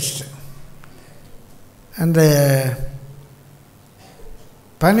திருப்பி அடிச்சிட்டேன். அந்த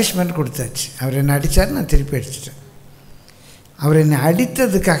பனிஷ்மெண்ட் கொடுத்தாச்சு. அவர் என்னை அடித்தார், நான் திருப்பி அடிச்சிட்டேன். அவர் என்னை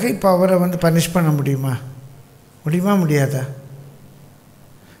அடித்ததுக்காக இப்போ அவரை பனிஷ் பண்ண முடியுமா? முடியாதா?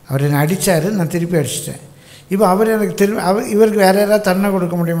 அவர் என்னை அடித்தார், நான் திருப்பி அடிச்சிட்டேன். இப்போ அவர் எனக்கு திரும்பி இவருக்கு வேறு யாராவது தண்டனை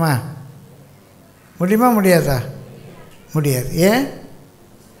கொடுக்க முடியுமா? முடியாதா? முடியாது. ஏன்?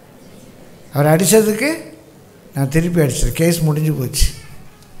 அவர் அடித்ததுக்கு நான் திருப்பி அடிச்சிட்டேன். கேஸ் முடிஞ்சு போச்சு.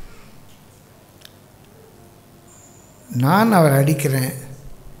 நான் அவர் அடிக்கிறேன்,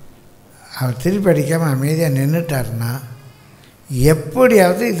 அவர் திருப்பி அடிக்காமல் அமைதியாக நின்றுட்டாருன்னா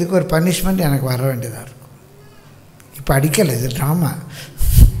எப்படியாவது இதுக்கு ஒரு பனிஷ்மெண்ட் எனக்கு வர வேண்டியதாக இருக்கும். இப்போ அடிக்கலை, இது ட்ராமா.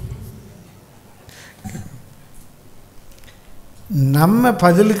 நம்ம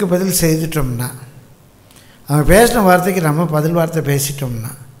பதிலுக்கு பதில் செய்துட்டோம்னா, அவங்க பேசின வார்த்தைக்கு நம்ம பதில் வார்த்தை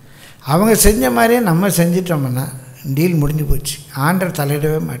பேசிட்டோம்னா, அவங்க செஞ்ச மாதிரியே நம்ம செஞ்சிட்டோம்னா டீல் முடிஞ்சு போச்சு. ஆண்டவர்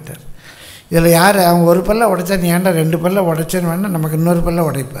தலையிடவே மாட்டார். இதில் யார் அவங்க ஒரு பல்ல உடைச்சா நீ ஏன்டா 2 பல்ல உடைச்சேன்னு வேணால் நமக்கு இன்னொரு பல்ல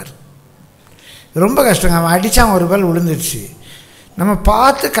உடைப்பார். ரொம்ப கஷ்டங்க. அவன் அடித்தான், ஒரு பல் விழுந்துருச்சு. நம்ம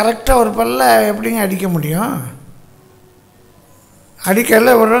பார்த்து கரெக்டாக ஒரு பல்ல எப்படிங்க அடிக்க முடியும்?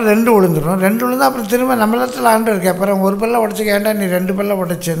 அடிக்கல ஒரு 2 விழுந்துடும். 2 விழுந்தால் அப்புறம் திரும்ப நம்மளத்தில் ஆண்டவர் கேட்பார், ஒரு பல்ல உடச்சிக்க ஏன்டா நீ 2 பல்ல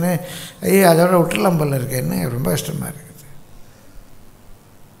உடைச்சேன்னு. ஐயோ அதோட விட்டுலாம் பல்ல இருக்கேன்னு ரொம்ப கஷ்டமாக இருக்குது.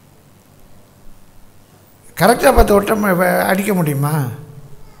 கரெக்டாக பார்த்து ஒட்ட அடிக்க முடியுமா?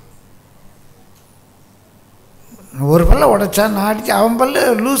 ஒரு பல்ல உடைச்சா நான் அடித்து அவன் பல்ல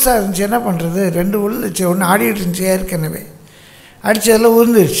லூஸாக இருந்துச்சு, என்ன பண்ணுறது? 2 விழுந்துச்சு, ஒன்று ஆடிட்டு இருந்துச்சு ஏற்கனவே, அடித்ததில்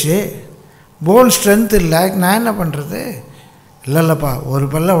உருந்துருச்சு, போன் ஸ்ட்ரென்த் இல்லை, நான் என்ன பண்ணுறது? இல்லைப்பா, ஒரு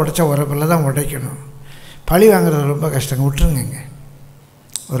பல்ல உடைச்சா ஒரு பல்ல தான் உடைக்கணும். பழி வாங்குறது ரொம்ப கஷ்டங்க, விட்டுருங்க.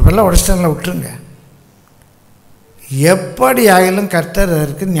 ஒரு பல்ல உடைச்சிட்டால விட்டுருங்க. எப்படி ஆகிலும் கர்த்தர்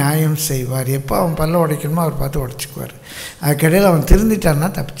அதற்கு நியாயம் செய்வார். எப்போ அவன் பல்ல உடைக்கணுமோ அவர் பார்த்து உடைச்சிக்குவார். அதுக்கிடையில் அவன் திருந்திட்டான்னா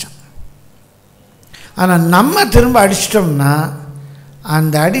தப்பிச்சான். ஆனால் நம்ம திரும்ப அடிச்சிட்டோம்னா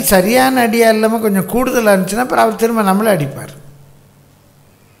அந்த அடி சரியான அடியாக இல்லாமல் கொஞ்சம் கூடுதலாக இருந்துச்சுன்னா அப்புறம் அவர் திரும்ப நம்மளே அடிப்பார்.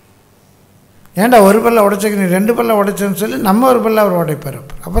 ஏன்டா ஒரு பல்ல உடைச்சக்கு நீ 2 பல்ல உடைச்சேன்னு சொல்லி நம்ம ஒரு பல்ல அவர் உடைப்பார்.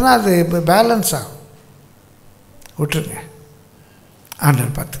 அப்போ தான் அது இப்போ பேலன்ஸ் ஆகும். விட்டுருங்க,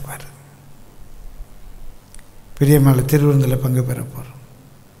 ஆண்டவர் பார்த்துக்குவார். பிரியமான திருவிருந்தில் பங்கு பெற போகிறோம்.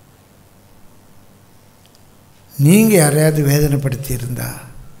 நீங்கள் யாரையாவது வேதனைப்படுத்தி இருந்தால்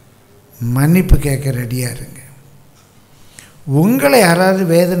மன்னிப்பு கேட்க ரெடியாக இருங்க. உங்களை யாராவது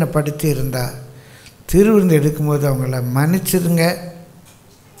வேதனைப்படுத்தி இருந்தால் திருவிருந்து எடுக்கும்போது அவங்கள மன்னிச்சிருங்க.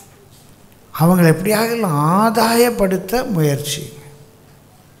 அவங்கள எப்படியாகலாம் ஆதாயப்படுத்த முயற்சி.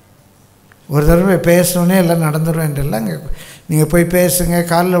 ஒரு தடவை பேசணுன்னே எல்லாம் நடந்துடும் என்றெல்லாம் நீங்கள் போய் பேசுங்க,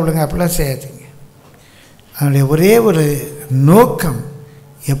 காலில் விடுங்க, அப்படிலாம் செய்யாதீங்க. அதனுடைய ஒரே ஒரு நோக்கம்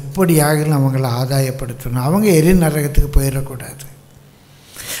எப்படியாகலாம் அவங்கள ஆதாயப்படுத்தணும். அவங்க எரி நரகத்துக்கு போயிடக்கூடாது.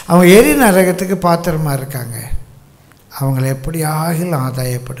 அவங்க எரி நரகத்துக்கு பாத்திரமாக இருக்காங்க. அவங்கள எப்படியாகலாம்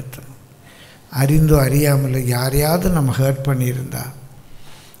ஆதாயப்படுத்தணும். அறிந்தோ அறியாமல் யாரையாவது நம்ம ஹர்ட் பண்ணியிருந்தா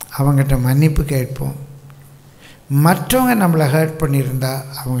அவங்ககிட்ட மன்னிப்பு கேட்போம். மற்றவங்க நம்மளை ஹர்ட் பண்ணியிருந்தா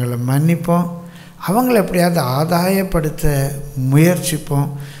அவங்கள மன்னிப்போம். அவங்கள எப்படியாவது ஆதாயப்படுத்த முயற்சிப்போம்.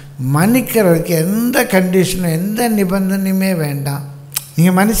 மன்னிக்கிறதுக்கு எந்த கண்டிஷனும் எந்த நிபந்தனையுமே வேண்டாம்.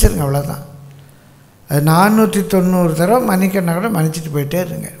 நீங்கள் மன்னிச்சிருங்க, அவ்வளோதான். அது 490 தடவை மன்னிக்கணுன்னா கூட மன்னிச்சிட்டு போயிட்டே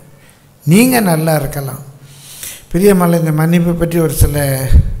இருங்க. நீங்கள் நல்லா இருக்கலாம். பிரியமல்ல, இந்த மன்னிப்பை பற்றி ஒரு சில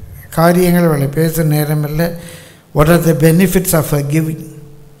காரியங்கள் அவளை பேச நேரம் இல்லை. What are the benefits of giving?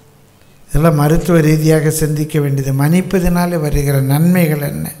 இதெல்லாம் மருத்துவ ரீதியாக சிந்திக்க வேண்டியது. மன்னிப்பதினாலே வருகிற நன்மைகள்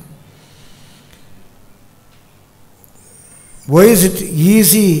என்ன? Why is it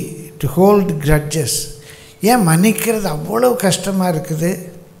easy to hold grudges? ஏன் மன்னிக்கிறது அவ்வளோ கஷ்டமாக இருக்குது?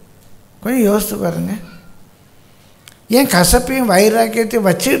 கொஞ்சம் யோசித்து பாருங்கள். ஏன் கசப்பையும் வைராக்கியத்தையும்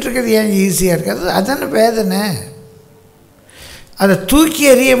வச்சுக்கிட்டு இருக்கிறது ஏன் ஈஸியாக இருக்குது? அதான வேதனை. அதை தூக்கி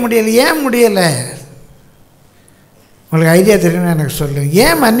எறிய முடியலை. ஏன் முடியலை? உங்களுக்கு ஐடியா தெரியும்னு எனக்கு சொல்லுங்கள்.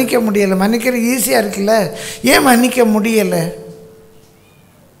 ஏன் மன்னிக்க முடியலை? மன்னிக்கிறது ஈஸியாக இருக்குல்ல, ஏன் மன்னிக்க முடியலை?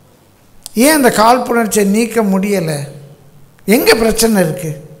 ஏன் அந்த காழ்ப்புணர்ச்சியை நீக்க முடியலை? எங்கே பிரச்சனை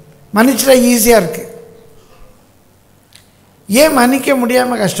இருக்குது? மன்னிச்சிட்டா ஈஸியாக இருக்குது. ஏன் மன்னிக்க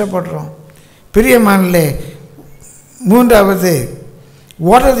முடியாமல் கஷ்டப்படுறோம்? பிரியமானே, மூன்றாவது,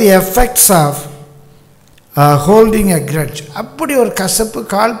 what are the effects of holding a grudge? அப்படி ஒரு கசப்பு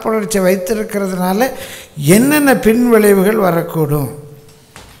காழ்ப்புணர்ச்சியை வைத்திருக்கிறதுனால என்னென்ன பின்விளைவுகள் வரக்கூடும்?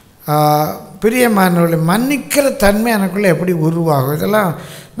 பிரியமானவர்களே, மன்னிக்கிற தன்மை எனக்குள்ளே எப்படி உருவாகும்? இதெல்லாம்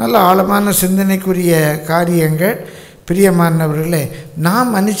நல்ல ஆழமான சிந்தனைக்குரிய காரியங்கள். பிரியமானவர்களே,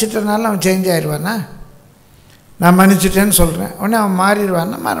 நான் மன்னிச்சிட்டனால அவன் சேஞ்ச் ஆயிடுவானா? நான் மன்னிச்சிட்டேன்னு சொல்கிறேன், உடனே அவன்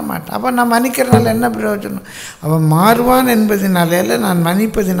மாறிடுவான்னா மாறமாட்டான். அப்போ நான் மன்னிக்கிறதுனால என்ன பிரயோஜனம்? அவன் மாறுவான் என்பதினாலே இல்லை, நான்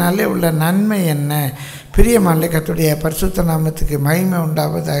மன்னிப்பதினாலே உள்ள நன்மை என்ன? பிரியமானவர்களே, கர்த்தருடைய பரிசுத்த நாமத்துக்கு மகிமை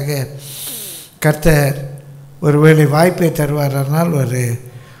உண்டாவதாக. கர்த்தர் ஒருவேளை வாய்ப்பை தருவாரானால் ஒரு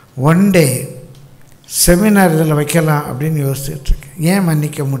ஒன் டே செமினார் இதில் வைக்கலாம் அப்படின்னு யோசிச்சுட்ருக்கேன். ஏன்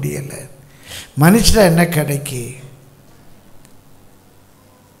மன்னிக்க முடியலை? மன்னிச்சிட்டா என்ன கிடைக்கு?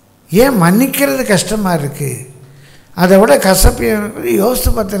 ஏன் மன்னிக்கிறது கஷ்டமாக இருக்குது? அதை விட கசப்பு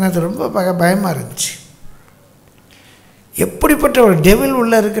யோசித்து பார்த்தேன். அது ரொம்ப பயமாக இருந்துச்சு. எப்படிப்பட்ட ஒரு டெவில்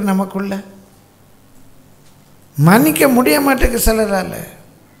உள்ளே இருக்குது நமக்குள்ள. மன்னிக்க முடிய மாட்டேங்குது சிலரால்.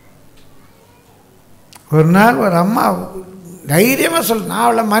 ஒரு நாள் ஒரு அம்மா தைரியமாக நான்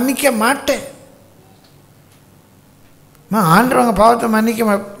அவளை மன்னிக்க மாட்டேன். ஆண்டவங்க பாவத்தை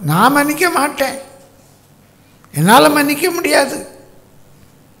நான் மன்னிக்க மாட்டேன், என்னால் மன்னிக்க முடியாது.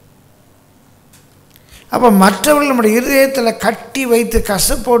 அப்போ மற்றவர்கள் நம்முடைய இருதயத்தில் கட்டி வைத்து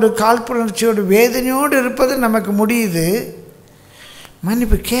கசப்போடு காழ்ப்புணர்ச்சியோடு வேதனையோடு இருப்பது நமக்கு முடியுது.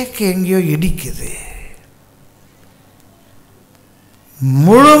 மன்னிப்பு கேட்க எங்கேயோ இடிக்குது.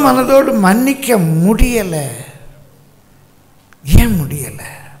 முழு மனதோடு மன்னிக்க முடியலை. ஏன்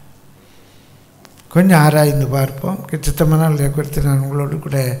முடியலை? கொஞ்சம் ஆராய்ந்து பார்ப்போம். சித்தமானால் இதை குறித்து நான் உங்களோடு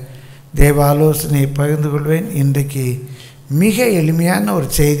கூட தேவ ஆலோசனையை பகிர்ந்து கொள்வேன். இன்றைக்கு மிக எளிமையான ஒரு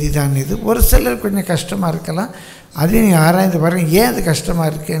செய்தி தான் இது. ஒரு சிலர் கொஞ்சம் கஷ்டமாக இருக்கலாம், அதையும் நீங்கள் ஆராய்ந்து பாருங்கள். ஏன் அது கஷ்டமாக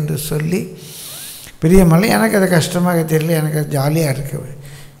இருக்குது என்று சொல்லி. பிரியமல்ல, எனக்கு அது கஷ்டமாக தெரியல, எனக்கு அது ஜாலியாக இருக்குது.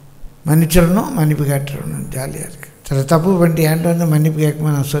 மன்னிச்சிடணும், மன்னிப்பு கேட்டுடணும், ஜாலியாக இருக்குது. சில தப்பு பண்ணிட்டு என்கிட்ட வந்து மன்னிப்பு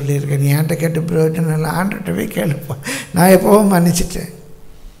கேட்குமா நான் சொல்லியிருக்கேன். நீ என்கிட்ட கேட்டு பிரயோஜனம் இல்லை, ஆண்டர்கிட்ட போய் கேளுப்போம். நான் எப்போவும் மன்னிச்சிட்டேன்,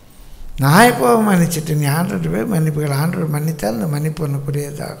 நீ ஆண்டர்கிட்ட போய் மன்னிப்புகள். ஆண்டவர் மன்னித்தால் அந்த மன்னிப்பு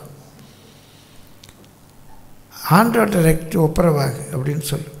ஒன்றுக்குரியதாகும். ஆண்டோட ரெக்ட் ஒப்புரவாகு அப்படின்னு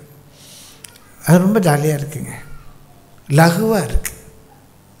சொல்லுவேன். அது ரொம்ப ஜாலியாக இருக்குங்க, லகுவாக இருக்குது.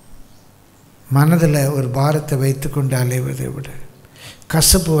 மனதில் ஒரு பாரத்தை வைத்து கொண்டு அலைவதை விட,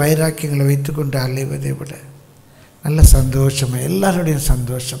 கசப்பு வைராக்கியங்களை வைத்து கொண்டு அலைவதை விட நல்ல சந்தோஷமாக எல்லாரோடையும்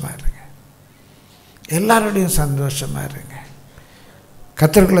சந்தோஷமாக இருங்க. எல்லாரோடையும் சந்தோஷமாக இருங்க.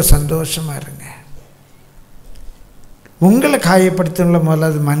 கர்த்தருக்குள்ள சந்தோஷமாக இருங்க. உங்களை காயப்படுத்தவங்கள முதல்ல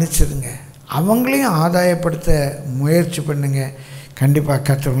அது மன்னிச்சிடுங்க. அவங்களையும் ஆதாயப்படுத்த முயற்சி பண்ணுங்க. கண்டிப்பாக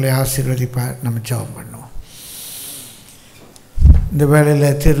கர்த்தவங்களை ஆசீர்வதிப்பார். நம்ம ஜெபம் பண்ணுவோம். இந்த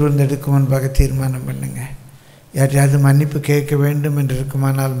வேளையில் திருவிருந்தெடுக்க முன்பாக தீர்மானம் பண்ணுங்க. யாரையாவது மன்னிப்பு கேட்க வேண்டும் என்று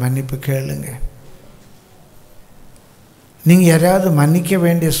இருக்குமானால் மன்னிப்பு கேளுங்க. நீங்கள் யாரையாவது மன்னிக்க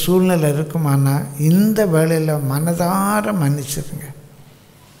வேண்டிய சூழ்நிலை இருக்குமானால் இந்த வேளையில் மனதார மன்னிச்சிருங்க.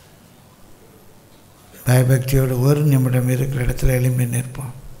 பயபக்தியோடு ஒரு நிமிடம் இருக்கிற இடத்துல எழும்பி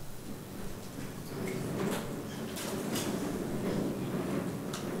நிற்போம்.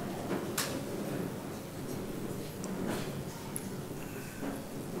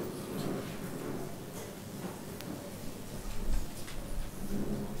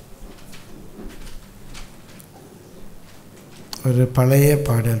 ஒரு பழைய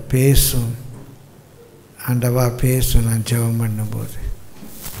பாடல் பேசும், ஆண்டவா பேசும். நான் ஜெபம் பண்ணும்போது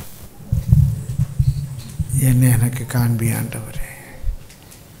என்ன எனக்கு காண்பி ஆண்டவரே.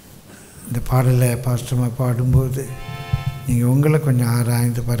 இந்த பாடலை பாஸ்டமாக பாடும்போது நீங்கள் உங்களை கொஞ்சம்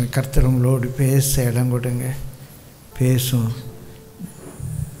ஆராய்ந்து பாருங்கள். கர்த்தர் உங்களோடு பேச இடம் கொடுங்க. பேசும்,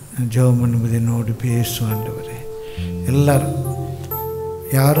 ஜெபம் பண்ணும்போது என்னோடு பேசும் ஆண்டவரே. எல்லோரும்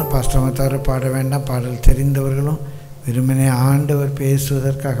யாரும் பாஸ்டமாக தவிர பாட வேண்டாம். பாடல் தெரிந்தவர்களும் வெறுமனே ஆண்டவர்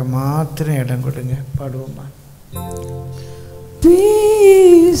பேசுவதற்காக மாத்திரம் இடம் கொடுங்க. பாடுவோமா?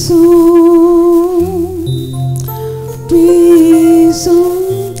 பேசும்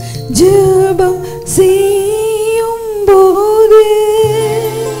ஜெபம் செய்யும் போது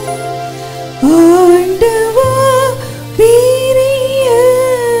ஆண்டவா பிரியமானதே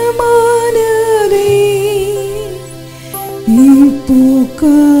இப்போ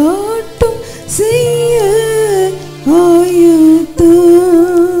காட்டும் செய்ய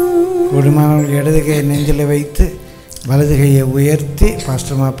குடும்பங்கள் இடது கையை நெஞ்சில் வைத்து வலது கையை உயர்த்தி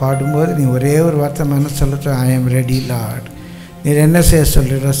பாஸ்டமாக பாடும்போது நீ ஒரே ஒரு வார்த்தை மனசு சொல்லட்டும். I am ready Lord. நீர் என்ன செய்ய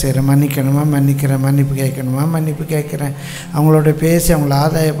சொல்கிறோம் செய்கிறேன். மன்னிக்கணுமா மன்னிக்கிறேன், மன்னிப்பு கேட்கணுமா மன்னிப்பு கேட்குறேன், அவங்களோட பேசி அவங்கள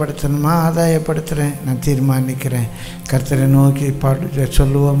ஆதாயப்படுத்தணுமா ஆதாயப்படுத்துகிறேன், நான் தீர்மானிக்கிறேன். கர்த்தரை நோக்கி பாடு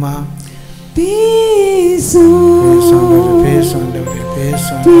சொல்லுவோமா?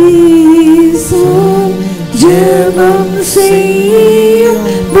 ஜெபம் செய்யும்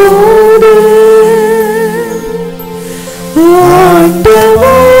போது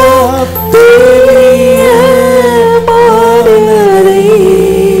ஆண்டவா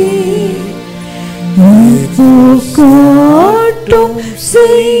காட்டும்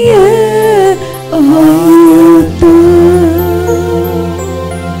செய்ய ஆயத்தம்.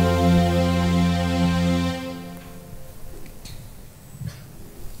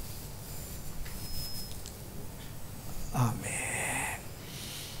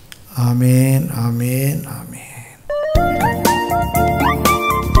 ஆமேன், ஆமேன், ஆமேன்.